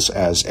roles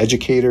as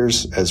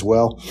educators as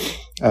well.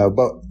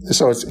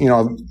 So it's,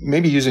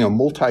 maybe using a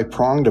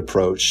multi-pronged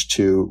approach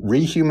to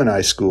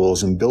rehumanize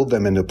schools and build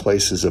them into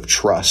places of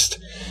trust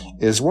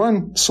is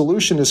one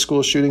solution to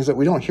school shootings that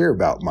we don't hear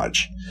about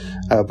much,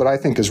 but I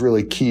think is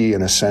really key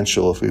and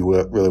essential if we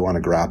really want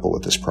to grapple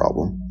with this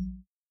problem.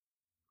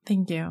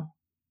 Thank you.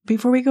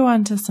 Before we go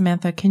on to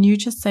Samantha, can you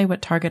just say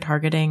what target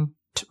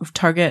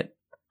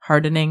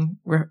hardening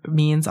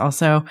means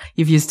also?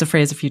 You've used the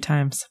phrase a few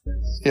times.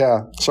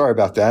 Yeah, sorry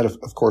about that.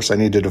 Of course, I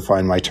need to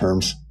define my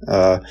terms.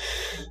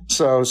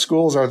 So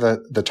schools are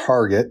the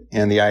target,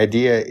 and the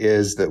idea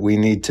is that we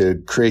need to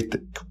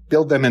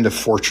build them into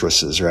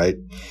fortresses, right?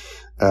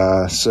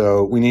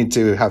 So we need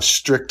to have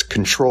strict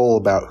control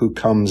about who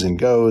comes and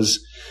goes.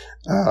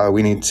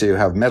 We need to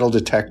have metal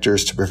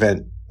detectors to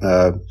prevent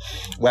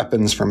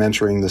weapons from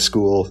entering the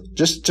school.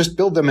 Just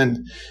build them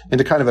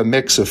into kind of a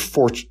mix of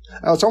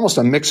it's almost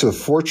a mix of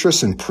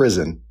fortress and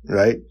prison,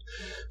 right?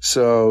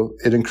 So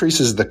it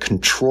increases the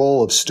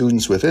control of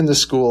students within the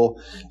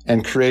school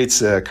and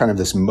creates a kind of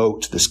this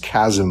moat, this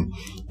chasm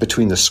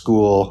between the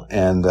school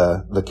and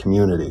the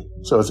community.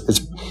 So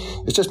it's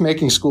just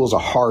making schools a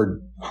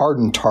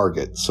hardened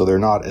target, so they're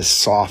not as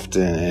soft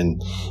and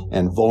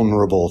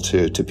vulnerable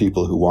to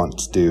people who want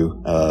to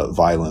do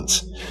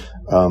violence.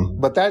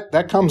 But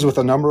that comes with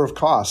a number of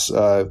costs.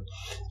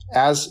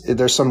 As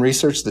there's some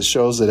research that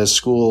shows that as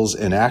schools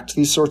enact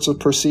these sorts of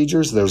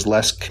procedures, there's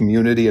less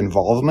community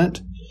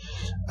involvement.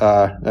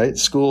 Right?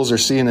 Schools are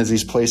seen as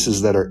these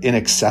places that are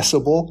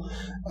inaccessible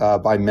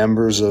by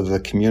members of the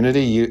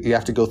community. You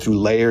have to go through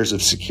layers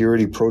of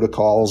security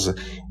protocols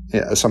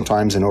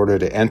sometimes in order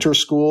to enter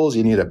schools,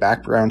 you need a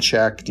background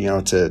check,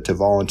 to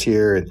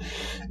volunteer.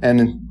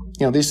 And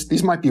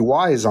these might be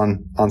wise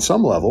on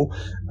some level,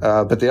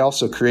 but they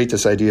also create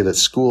this idea that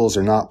schools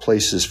are not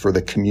places for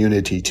the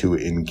community to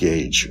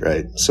engage,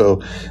 right?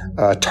 So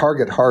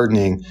target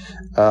hardening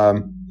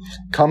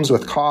comes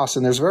with costs,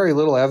 and there's very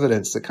little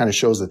evidence that kind of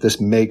shows that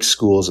this makes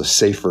schools a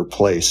safer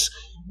place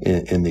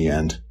in the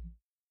end.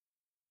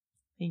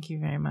 Thank you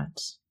very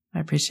much. I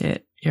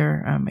appreciate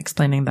your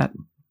explaining that.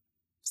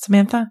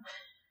 Samantha,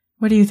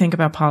 what do you think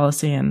about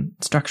policy and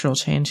structural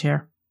change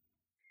here?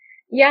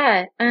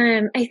 Yeah,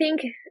 I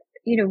think,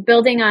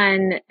 building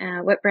on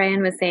what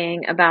Brian was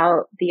saying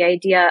about the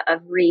idea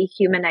of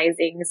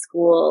rehumanizing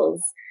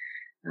schools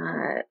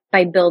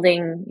by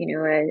building,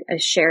 a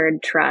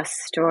shared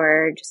trust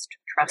or just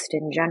trust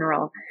in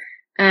general,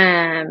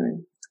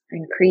 and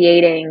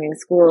creating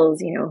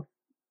schools,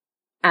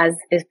 as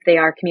if they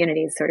are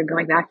communities, sort of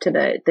going back to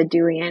the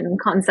Deweyan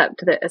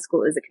concept that a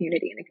school is a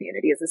community and a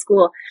community is a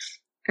school.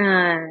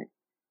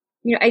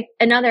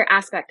 Another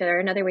aspect or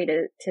another way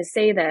to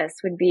say this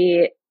would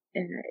be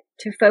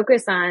to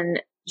focus on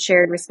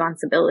shared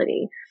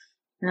responsibility.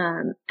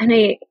 And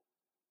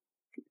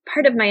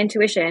part of my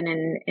intuition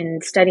in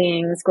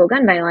studying school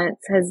gun violence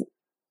has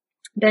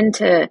been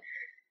to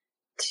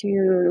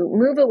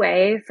move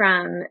away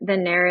from the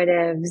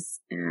narratives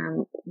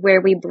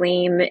where we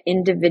blame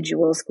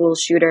individual school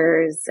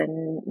shooters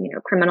and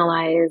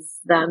criminalize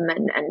them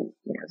and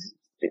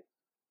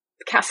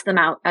cast them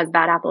out as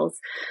bad apples,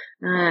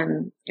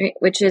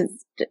 which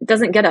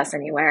doesn't get us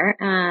anywhere.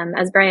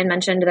 As Brian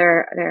mentioned,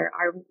 there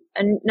are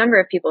a number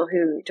of people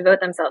who devote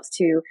themselves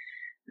to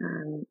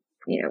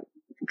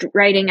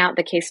writing out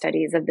the case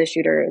studies of the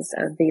shooters,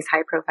 of these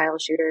high profile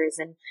shooters,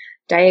 and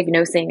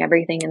diagnosing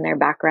everything in their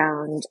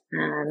background.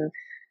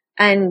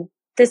 And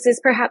this is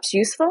perhaps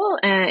useful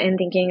in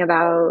thinking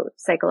about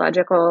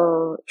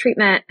psychological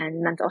treatment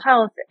and mental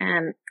health,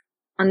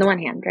 on the one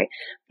hand, right?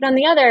 But on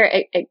the other,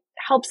 it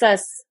helps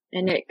us,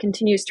 and it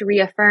continues to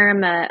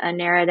reaffirm a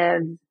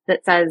narrative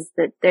that says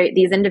that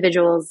these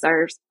individuals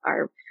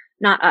are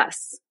not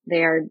us.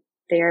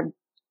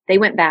 They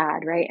went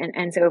bad, right?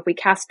 And so if we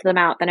cast them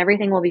out, then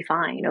everything will be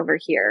fine over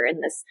here in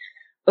this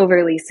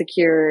overly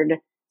secured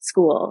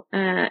school.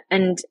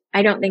 And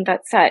I don't think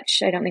that's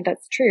such. I don't think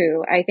that's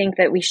true. I think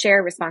that we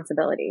share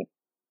responsibility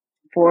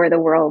for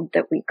the world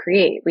that we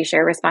create. We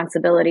share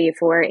responsibility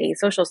for a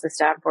social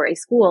system, for a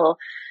school,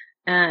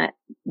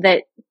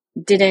 that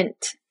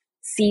didn't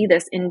see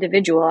this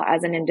individual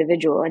as an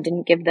individual and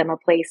didn't give them a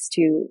place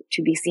to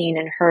be seen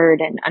and heard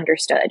and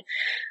understood.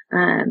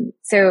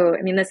 So,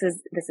 I mean, this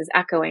is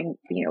echoing,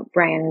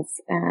 Brian's,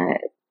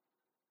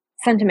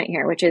 sentiment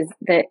here, which is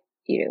that,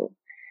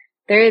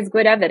 there is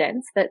good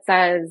evidence that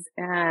says,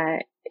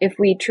 if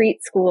we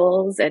treat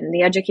schools and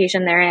the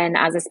education therein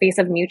as a space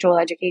of mutual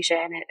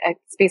education, a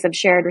space of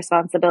shared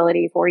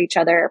responsibility for each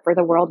other, for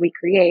the world we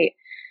create,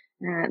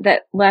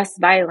 that less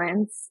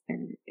violence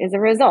is a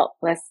result,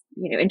 less,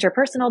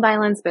 interpersonal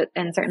violence,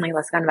 and certainly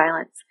less gun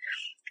violence.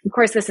 Of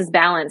course, this is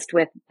balanced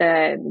with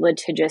the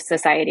litigious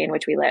society in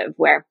which we live,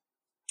 where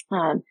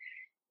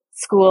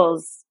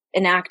schools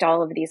enact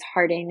all of these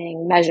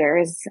hardening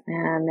measures,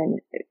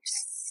 and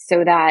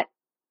so that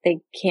they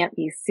can't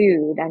be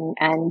sued.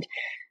 And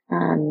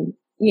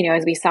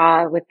as we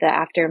saw with the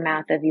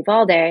aftermath of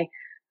Uvalde,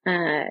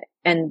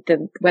 and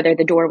whether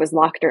the door was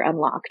locked or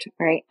unlocked,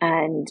 right?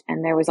 And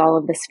there was all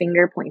of this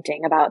finger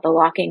pointing about the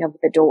locking of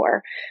the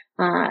door,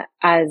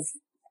 as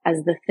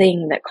the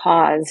thing that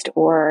caused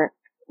or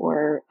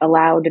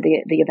allowed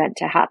the event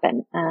to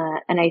happen.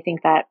 And I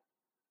think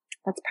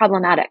that's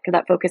problematic because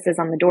that focuses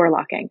on the door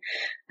locking.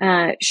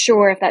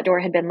 Sure, if that door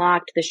had been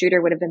locked, the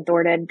shooter would have been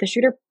thwarted. The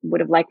shooter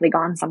would have likely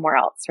gone somewhere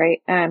else,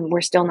 right?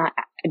 We're still not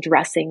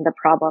addressing the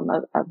problem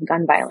of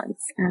gun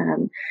violence,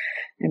 and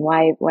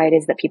why it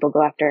is that people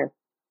go after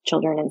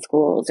children in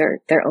schools or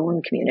their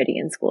own community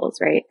in schools,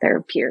 right?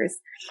 Their peers.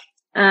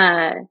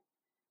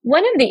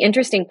 One of the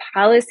interesting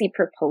policy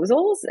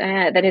proposals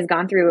that has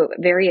gone through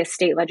various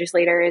state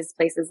legislators,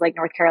 places like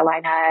North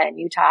Carolina and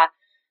Utah,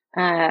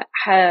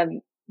 has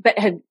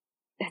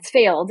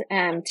failed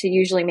to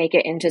usually make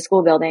it into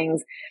school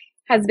buildings,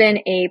 has been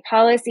a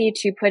policy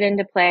to put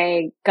into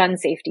play gun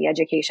safety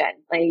education.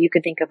 Like you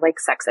could think of like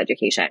sex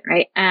education,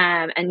 right?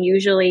 And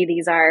usually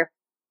these are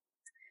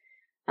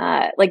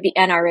like the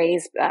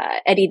NRA's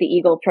Eddie the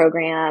Eagle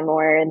program,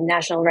 or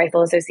National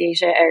Rifle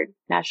Association or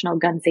National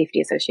Gun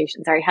Safety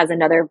Association, has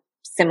another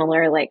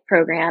similar like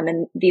program.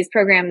 And these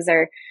programs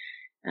are,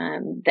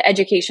 the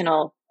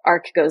educational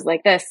arc goes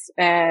like this.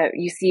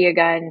 You see a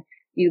gun,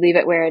 you leave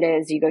it where it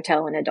is, you go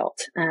tell an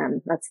adult.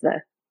 That's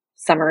the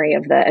summary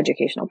of the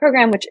educational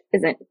program, which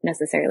isn't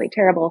necessarily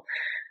terrible.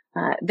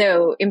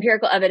 Though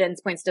empirical evidence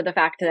points to the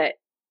fact that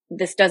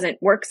this doesn't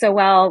work so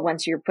well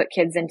once you put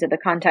kids into the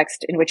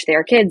context in which they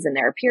are kids and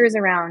there are peers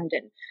around.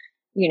 And,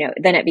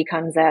 then it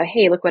becomes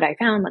hey, look what I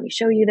found. Let me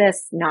show you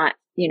this. Not,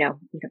 you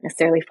don't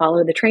necessarily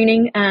follow the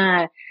training,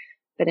 but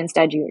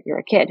instead you're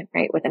a kid,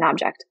 right, with an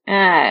object.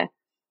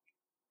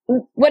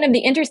 One of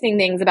the interesting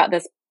things about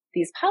this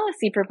these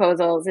policy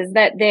proposals is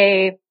that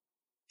they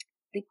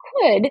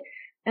could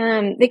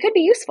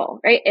be useful,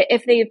 right?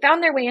 If they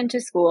found their way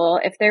into school,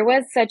 if there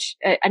was such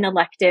an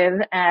elective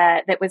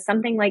that was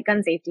something like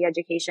gun safety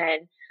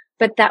education,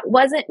 but that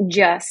wasn't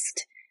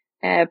just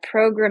a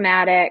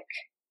programmatic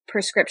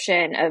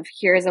prescription of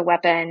here's a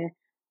weapon,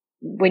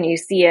 when you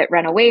see it,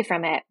 run away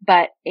from it,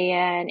 but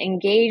an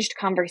engaged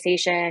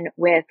conversation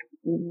with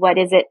what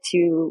is it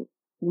to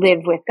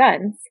live with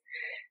guns?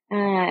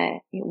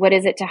 What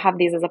is it to have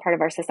these as a part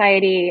of our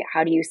society?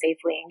 How do you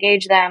safely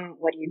engage them?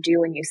 What do you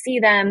do when you see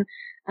them?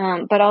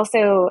 But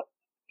also,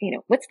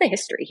 what's the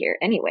history here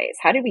anyways?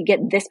 How did we get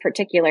this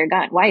particular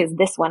gun? Why is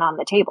this one on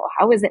the table?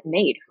 How was it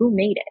made? Who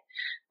made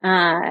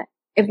it?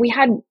 If we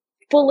had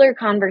fuller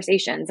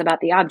conversations about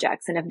the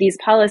objects, and if these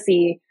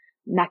policy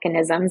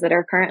mechanisms that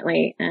are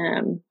currently,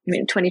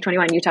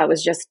 2021 Utah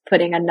was just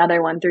putting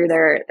another one through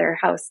their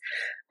house,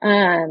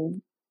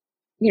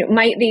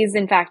 might these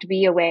in fact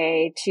be a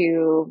way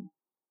to,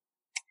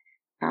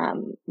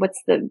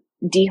 what's the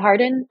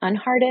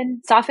unharden,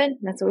 soften?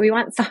 That's what we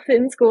want,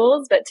 soften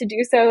schools, but to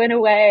do so in a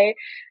way,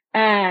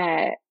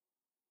 that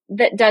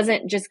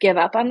doesn't just give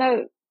up on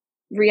the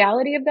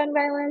reality of gun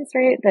violence,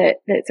 right?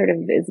 That sort of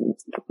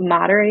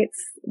moderates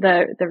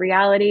the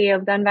reality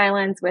of gun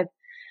violence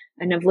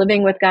and of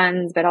living with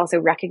guns, but also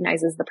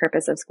recognizes the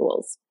purpose of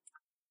schools.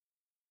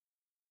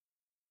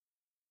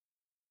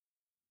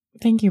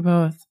 Thank you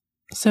both.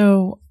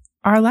 So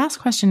our last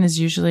question is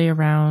usually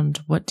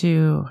around what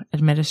do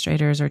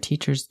administrators or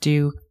teachers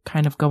do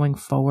kind of going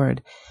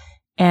forward?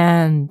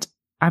 And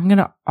I'm going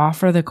to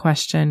offer the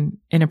question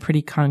in a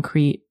pretty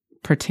concrete,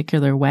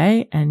 particular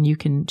way, and you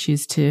can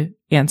choose to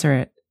answer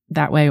it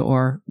that way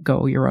or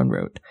go your own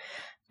route.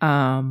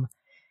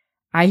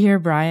 I hear,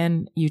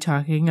 Brian, you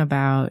talking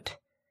about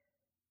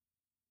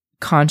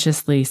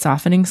consciously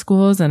softening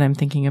schools, and I'm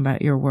thinking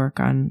about your work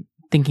on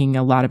thinking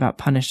a lot about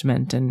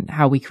punishment and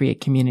how we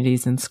create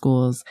communities in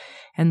schools.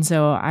 And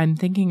so I'm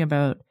thinking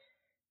about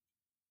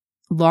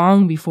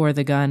long before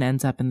the gun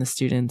ends up in the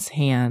student's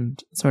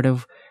hand, sort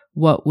of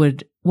what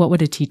would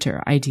a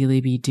teacher ideally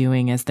be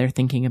doing as they're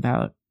thinking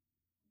about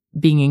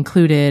being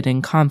included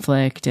in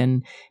conflict,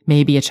 and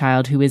maybe a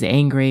child who is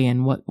angry,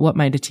 and what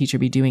might a teacher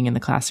be doing in the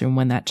classroom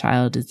when that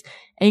child is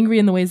angry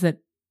in the ways that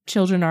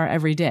children are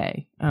every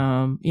day.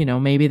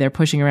 Maybe they're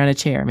pushing around a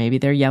chair, maybe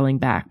they're yelling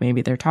back,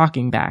 maybe they're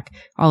talking back,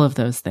 all of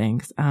those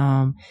things.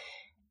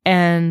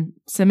 And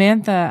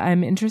Samantha,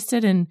 I'm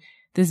interested in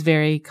this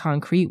very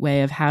concrete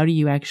way of how do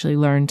you actually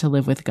learn to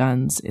live with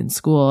guns in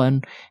school,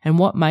 and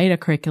what might a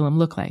curriculum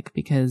look like?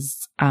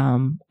 Because,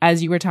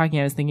 as you were talking,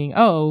 I was thinking,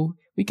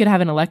 we could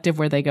have an elective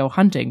where they go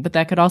hunting, but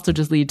that could also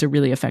just lead to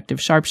really effective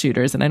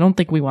sharpshooters. And I don't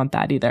think we want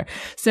that either.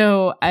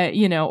 So,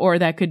 or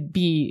that could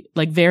be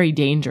like very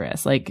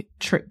dangerous, like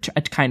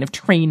a kind of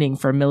training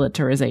for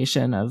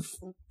militarization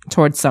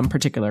towards some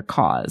particular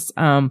cause,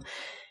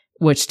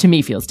 which to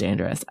me feels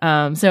dangerous.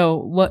 So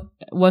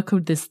what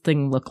could this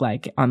thing look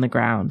like on the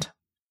ground?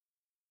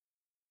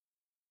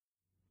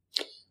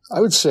 I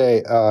would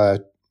say,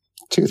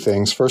 two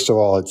things. First of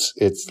all,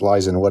 it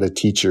lies in what a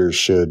teacher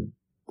should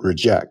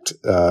reject.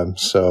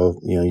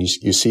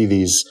 You see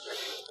these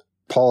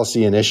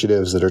policy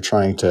initiatives that are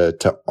trying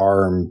to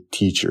arm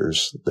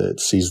teachers, that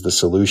sees the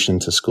solution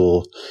to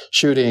school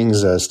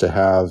shootings as to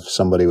have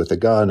somebody with a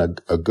gun,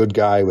 a good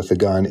guy with a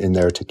gun in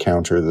there to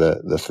counter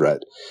the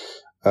threat.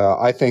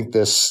 I think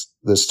this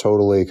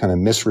totally kind of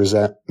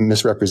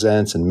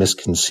misrepresents and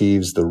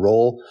misconceives the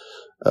role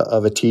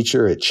of a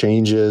teacher. It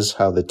changes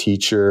how the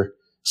teacher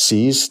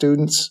sees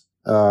students,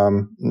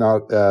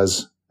 not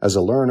as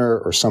a learner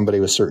or somebody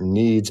with certain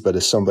needs, but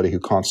as somebody who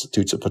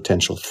constitutes a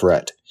potential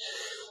threat.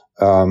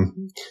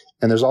 And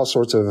there's all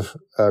sorts of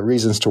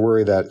reasons to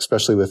worry that,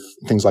 especially with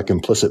things like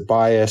implicit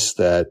bias,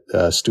 that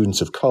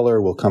students of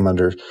color will come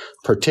under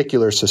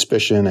particular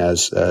suspicion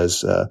as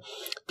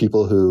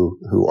people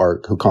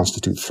who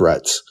constitute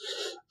threats.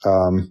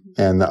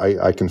 And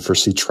I can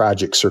foresee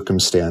tragic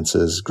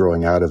circumstances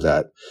growing out of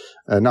that.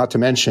 Not to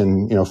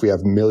mention, if we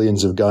have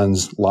millions of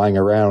guns lying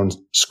around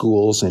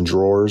schools and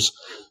drawers,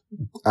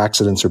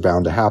 accidents are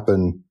bound to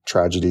happen,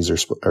 tragedies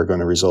are going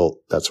to result,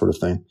 that sort of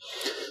thing.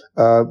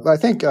 I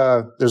think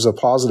there's a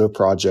positive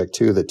project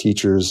too, that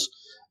teachers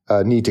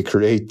need to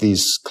create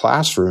these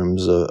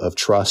classrooms of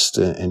trust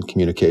and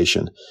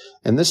communication.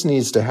 And this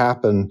needs to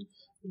happen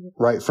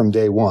right from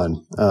day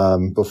one,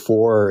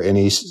 before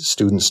any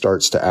student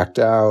starts to act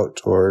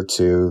out or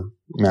to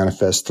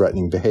manifest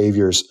threatening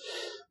behaviors.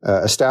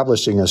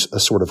 Establishing a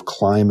sort of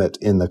climate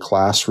in the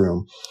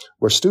classroom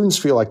where students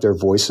feel like their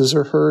voices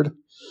are heard,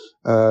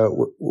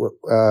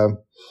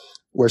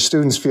 where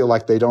students feel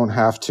like they don't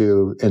have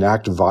to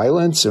enact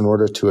violence in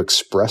order to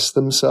express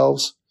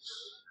themselves.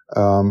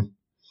 I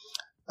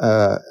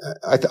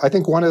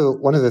think one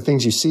of the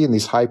things you see in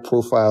these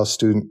high-profile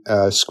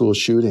school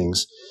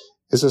shootings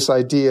is this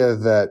idea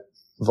that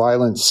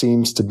violence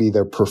seems to be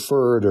their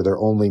preferred or their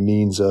only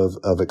means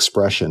of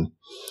expression.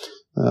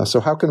 So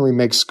how can we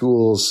make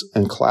schools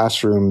and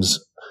classrooms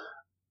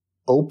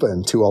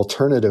open to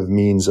alternative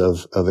means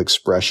of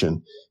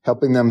expression,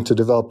 helping them to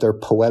develop their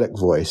poetic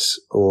voice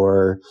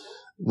or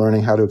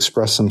learning how to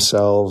express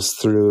themselves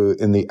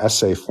in the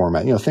essay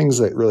format, things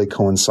that really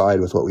coincide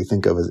with what we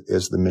think of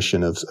as the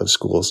mission of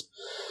schools.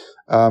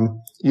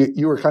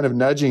 You were kind of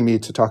nudging me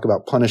to talk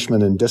about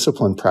punishment and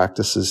discipline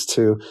practices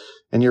too.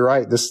 And you're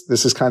right.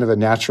 This is kind of a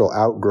natural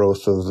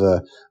outgrowth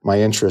of my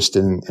interest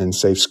in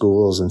safe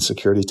schools and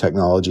security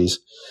technologies.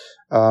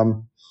 I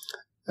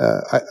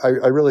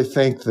really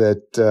think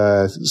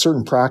that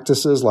certain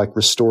practices like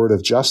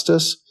restorative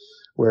justice,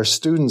 where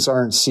students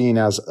aren't seen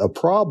as a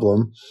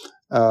problem,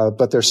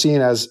 but they're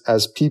seen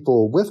as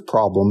people with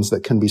problems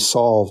that can be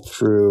solved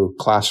through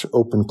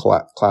open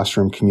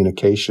classroom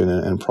communication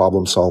and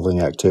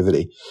problem-solving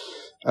activity.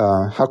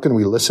 How can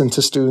we listen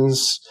to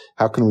students?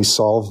 How can we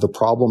solve the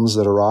problems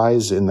that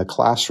arise in the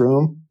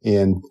classroom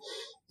in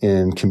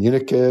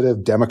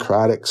communicative,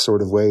 democratic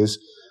sort of ways?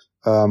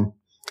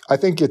 I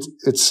think it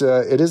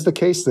is the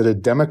case that a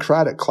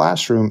democratic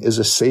classroom is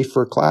a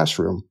safer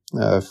classroom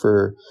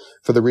for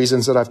the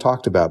reasons that I've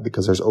talked about,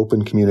 because there's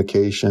open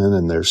communication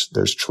and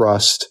there's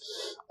trust,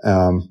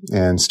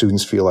 and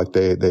students feel like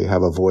they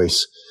have a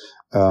voice.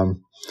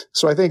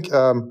 So I think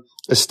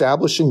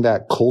establishing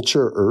that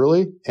culture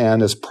early,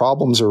 and as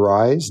problems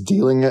arise,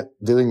 dealing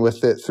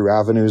with it through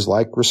avenues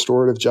like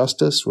restorative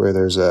justice, where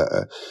there's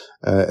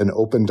an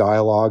open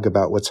dialogue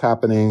about what's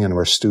happening and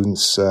where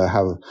students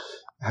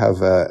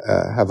have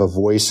a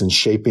voice in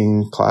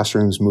shaping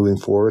classrooms moving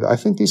forward. I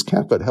think these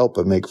can't but help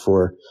but make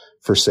for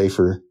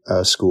safer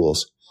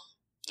schools.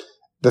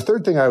 The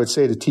third thing I would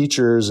say to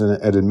teachers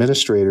and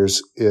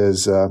administrators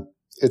is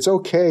it's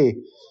okay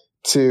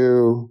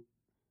to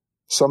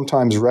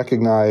sometimes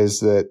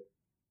recognize that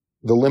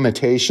the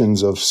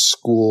limitations of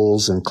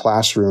schools and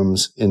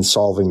classrooms in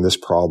solving this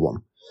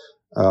problem.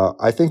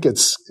 I think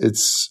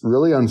it's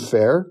really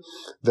unfair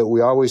that we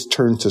always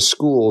turn to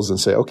schools and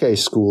say, okay,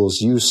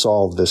 schools, you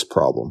solve this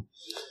problem.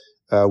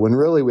 When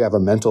really we have a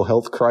mental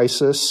health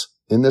crisis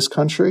in this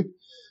country.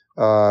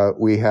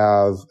 We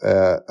have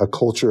a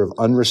culture of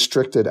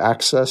unrestricted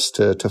access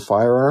to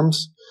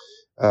firearms.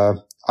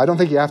 I don't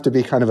think you have to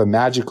be kind of a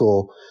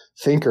magical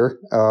thinker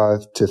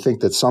to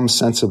think that some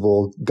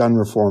sensible gun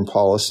reform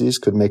policies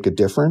could make a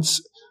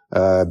difference.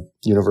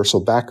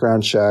 Universal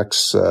background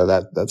checks,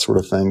 that sort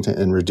of thing,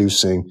 in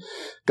reducing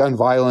gun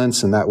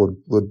violence, and that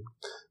would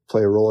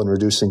play a role in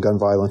reducing gun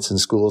violence in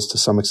schools to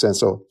some extent.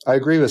 So I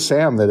agree with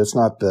Sam that it's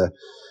not the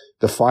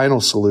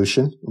final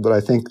solution, but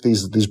I think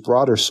these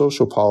broader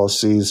social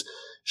policies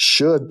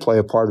should play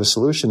a part of the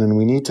solution, and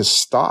we need to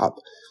stop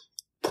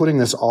putting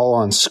this all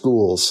on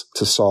schools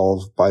to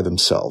solve by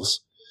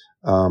themselves.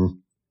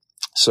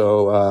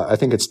 So I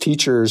think it's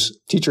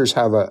teachers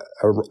have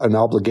an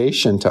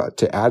obligation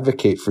to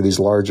advocate for these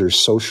larger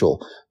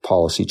social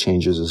policy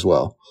changes as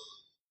well.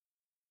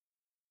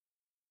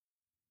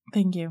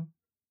 Thank you.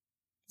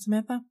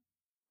 Samantha?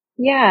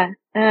 Yeah.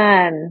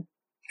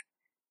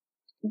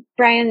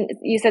 Brian,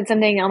 you said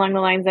something along the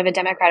lines of a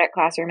democratic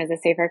classroom is a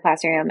safer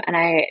classroom. And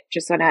I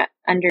just want to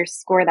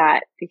underscore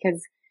that,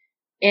 because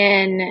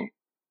in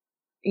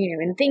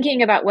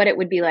thinking about what it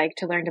would be like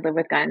to learn to live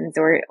with guns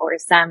or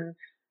some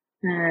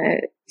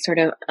sort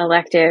of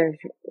elective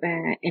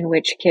in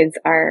which kids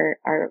are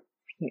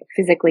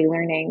physically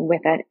learning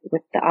with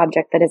the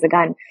object that is a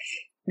gun.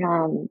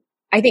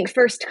 I think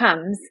first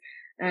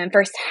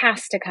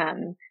has to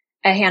come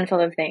a handful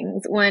of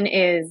things. One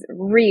is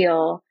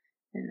real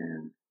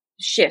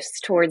shifts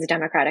towards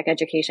democratic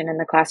education in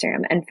the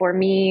classroom, and for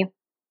me,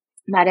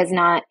 that is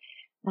not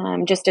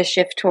just a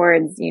shift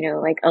towards,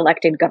 like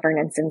elected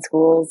governance in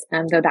schools,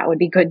 though that would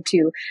be good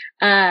too.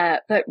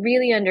 But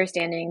really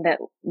understanding that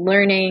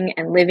learning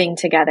and living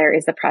together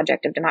is the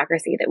project of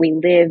democracy, that we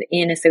live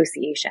in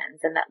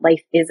associations and that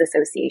life is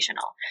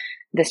associational.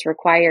 This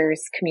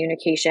requires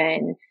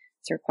communication.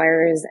 This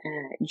requires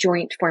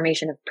joint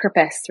formation of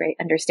purpose, right?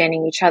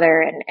 Understanding each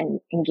other and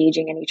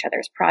engaging in each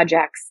other's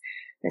projects.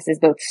 This is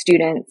both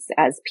students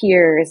as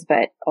peers,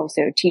 but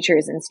also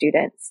teachers and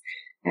students.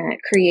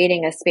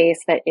 Creating a space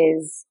that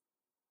is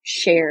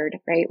shared,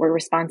 right? Where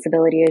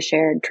responsibility is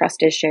shared,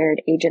 trust is shared,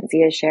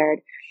 agency is shared.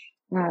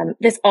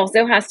 This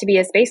also has to be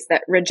a space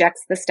that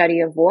rejects the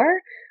study of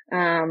war,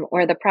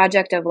 or the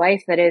project of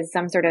life that is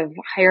some sort of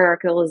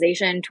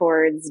hierarchicalization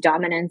towards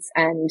dominance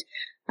and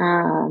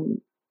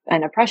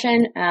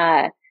oppression.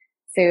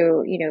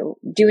 So,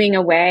 doing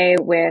away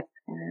with,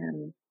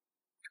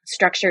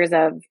 structures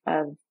of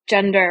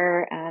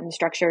gender,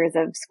 structures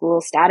of school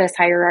status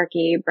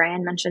hierarchy.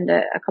 Brian mentioned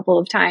a couple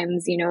of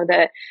times,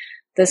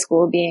 the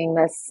school being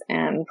this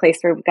place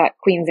where we've got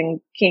queens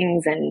and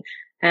kings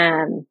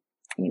and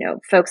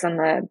folks on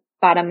the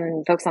bottom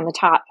and folks on the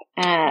top,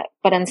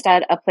 but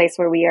instead a place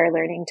where we are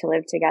learning to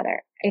live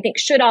together. I think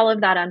should all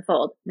of that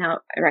unfold, now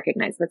I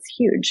recognize that's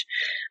huge,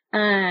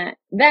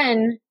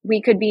 then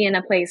we could be in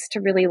a place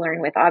to really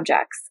learn with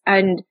objects.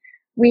 And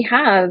we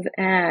have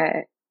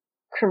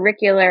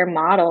curricular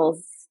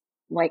models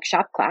like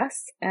shop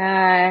class,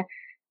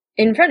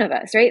 in front of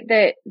us, right?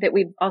 That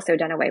we've also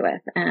done away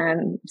with,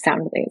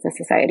 soundly as a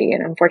society.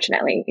 And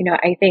unfortunately,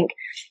 I think,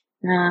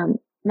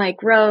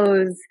 Mike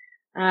Rose,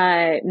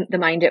 the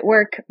Mind at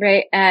Work,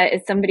 right,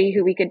 is somebody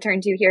who we could turn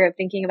to here of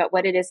thinking about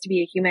what it is to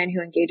be a human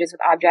who engages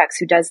with objects,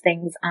 who does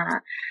things,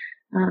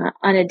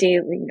 on a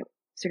daily,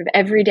 sort of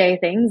everyday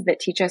things that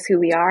teach us who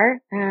we are.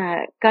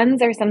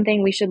 Guns are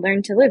something we should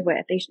learn to live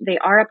with. They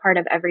are a part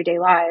of everyday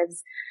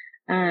lives.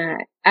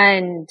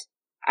 And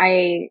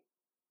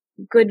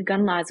good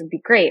gun laws would be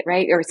great,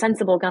 right? Or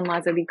sensible gun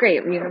laws would be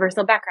great.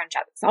 Universal background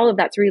checks. All of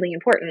that's really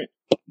important.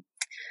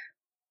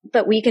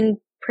 But we can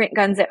print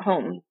guns at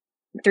home.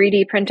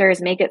 3D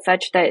printers make it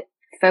such that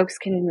folks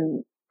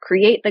can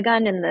create the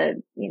gun in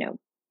the,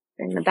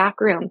 in the back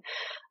room.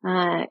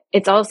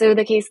 It's also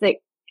the case that,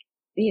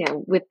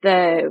 with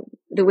the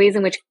ways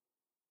in which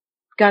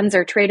guns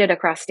are traded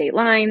across state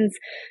lines.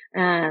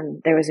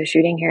 There was a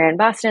shooting here in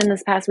Boston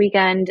this past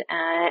weekend,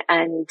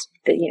 and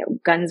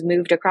guns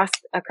moved across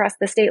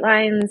the state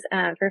lines,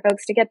 for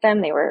folks to get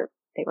them. They were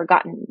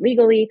gotten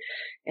legally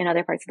in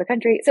other parts of the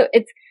country. So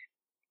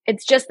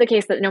it's just the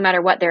case that no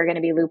matter what, there are going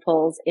to be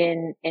loopholes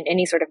in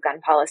any sort of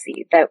gun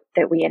policy that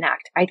we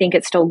enact. I think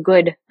it's still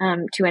good,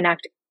 to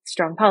enact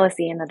strong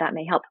policy, and that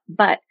may help.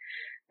 But,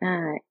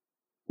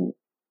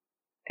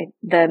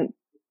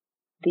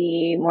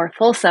 the more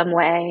fulsome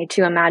way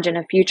to imagine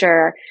a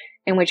future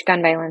in which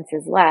gun violence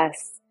is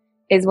less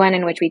is one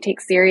in which we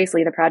take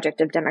seriously the project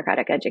of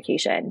democratic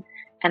education.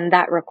 And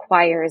that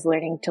requires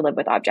learning to live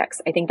with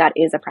objects. I think that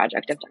is a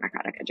project of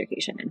democratic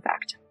education, in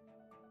fact.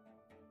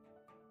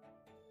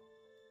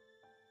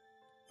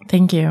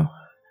 Thank you.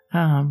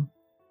 I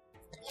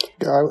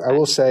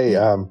will say,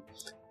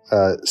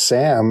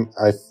 Sam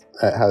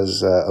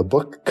has a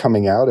book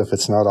coming out, if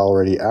it's not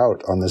already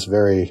out, on this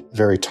very,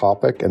 very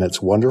topic, and it's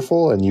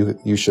wonderful, and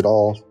you should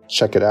all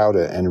check it out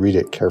and read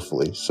it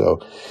carefully. So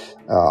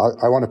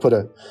I want to put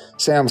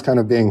Sam's kind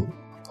of being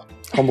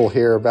humble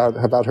here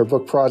about her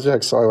book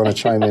project, so I want to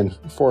chime in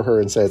for her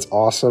and say it's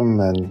awesome,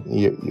 and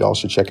you all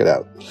should check it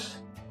out.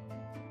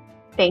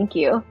 Thank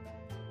you.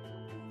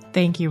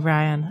 Thank you,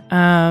 Ryan.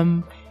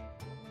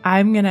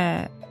 I'm going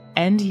to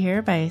end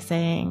here by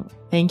saying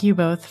thank you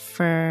both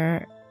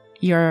for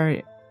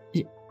your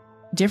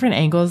different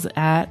angles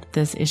at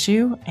this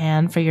issue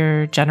and for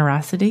your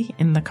generosity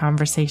in the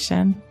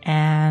conversation.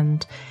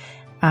 And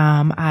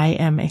I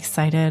am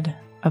excited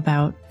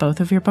about both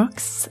of your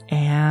books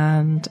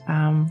and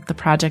the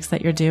projects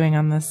that you're doing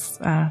on this,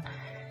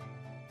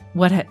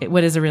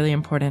 what is a really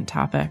important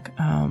topic.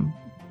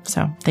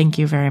 So thank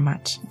you very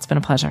much. It's been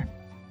a pleasure.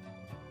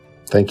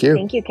 Thank you.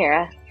 Thank you,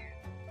 Kara.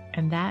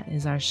 And that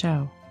is our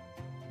show.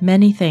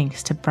 Many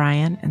thanks to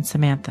Brian and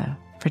Samantha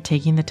for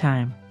taking the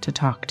time to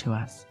talk to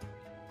us.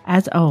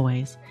 As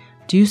always,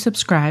 do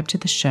subscribe to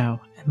the show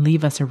and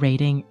leave us a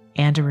rating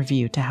and a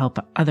review to help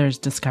others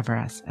discover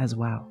us as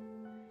well.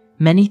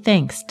 Many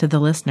thanks to the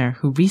listener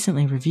who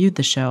recently reviewed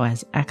the show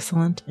as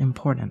excellent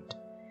important.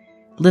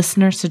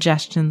 Listener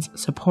suggestions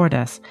support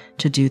us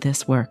to do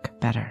this work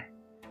better.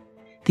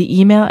 The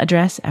email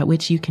address at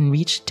which you can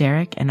reach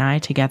Derek and I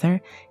together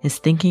is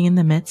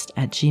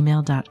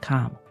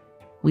thinkinginthemidst@gmail.com.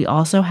 We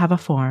also have a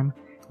form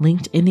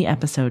linked in the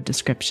episode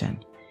description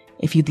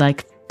if you'd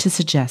like to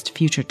suggest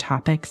future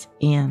topics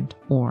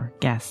and/or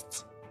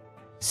guests.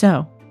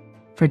 So,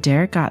 for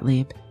Derek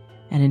Gottlieb,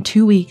 and in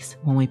 2 weeks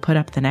when we put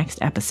up the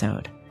next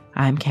episode,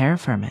 I'm Kara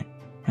Furman,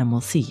 and we'll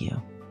see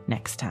you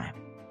next time.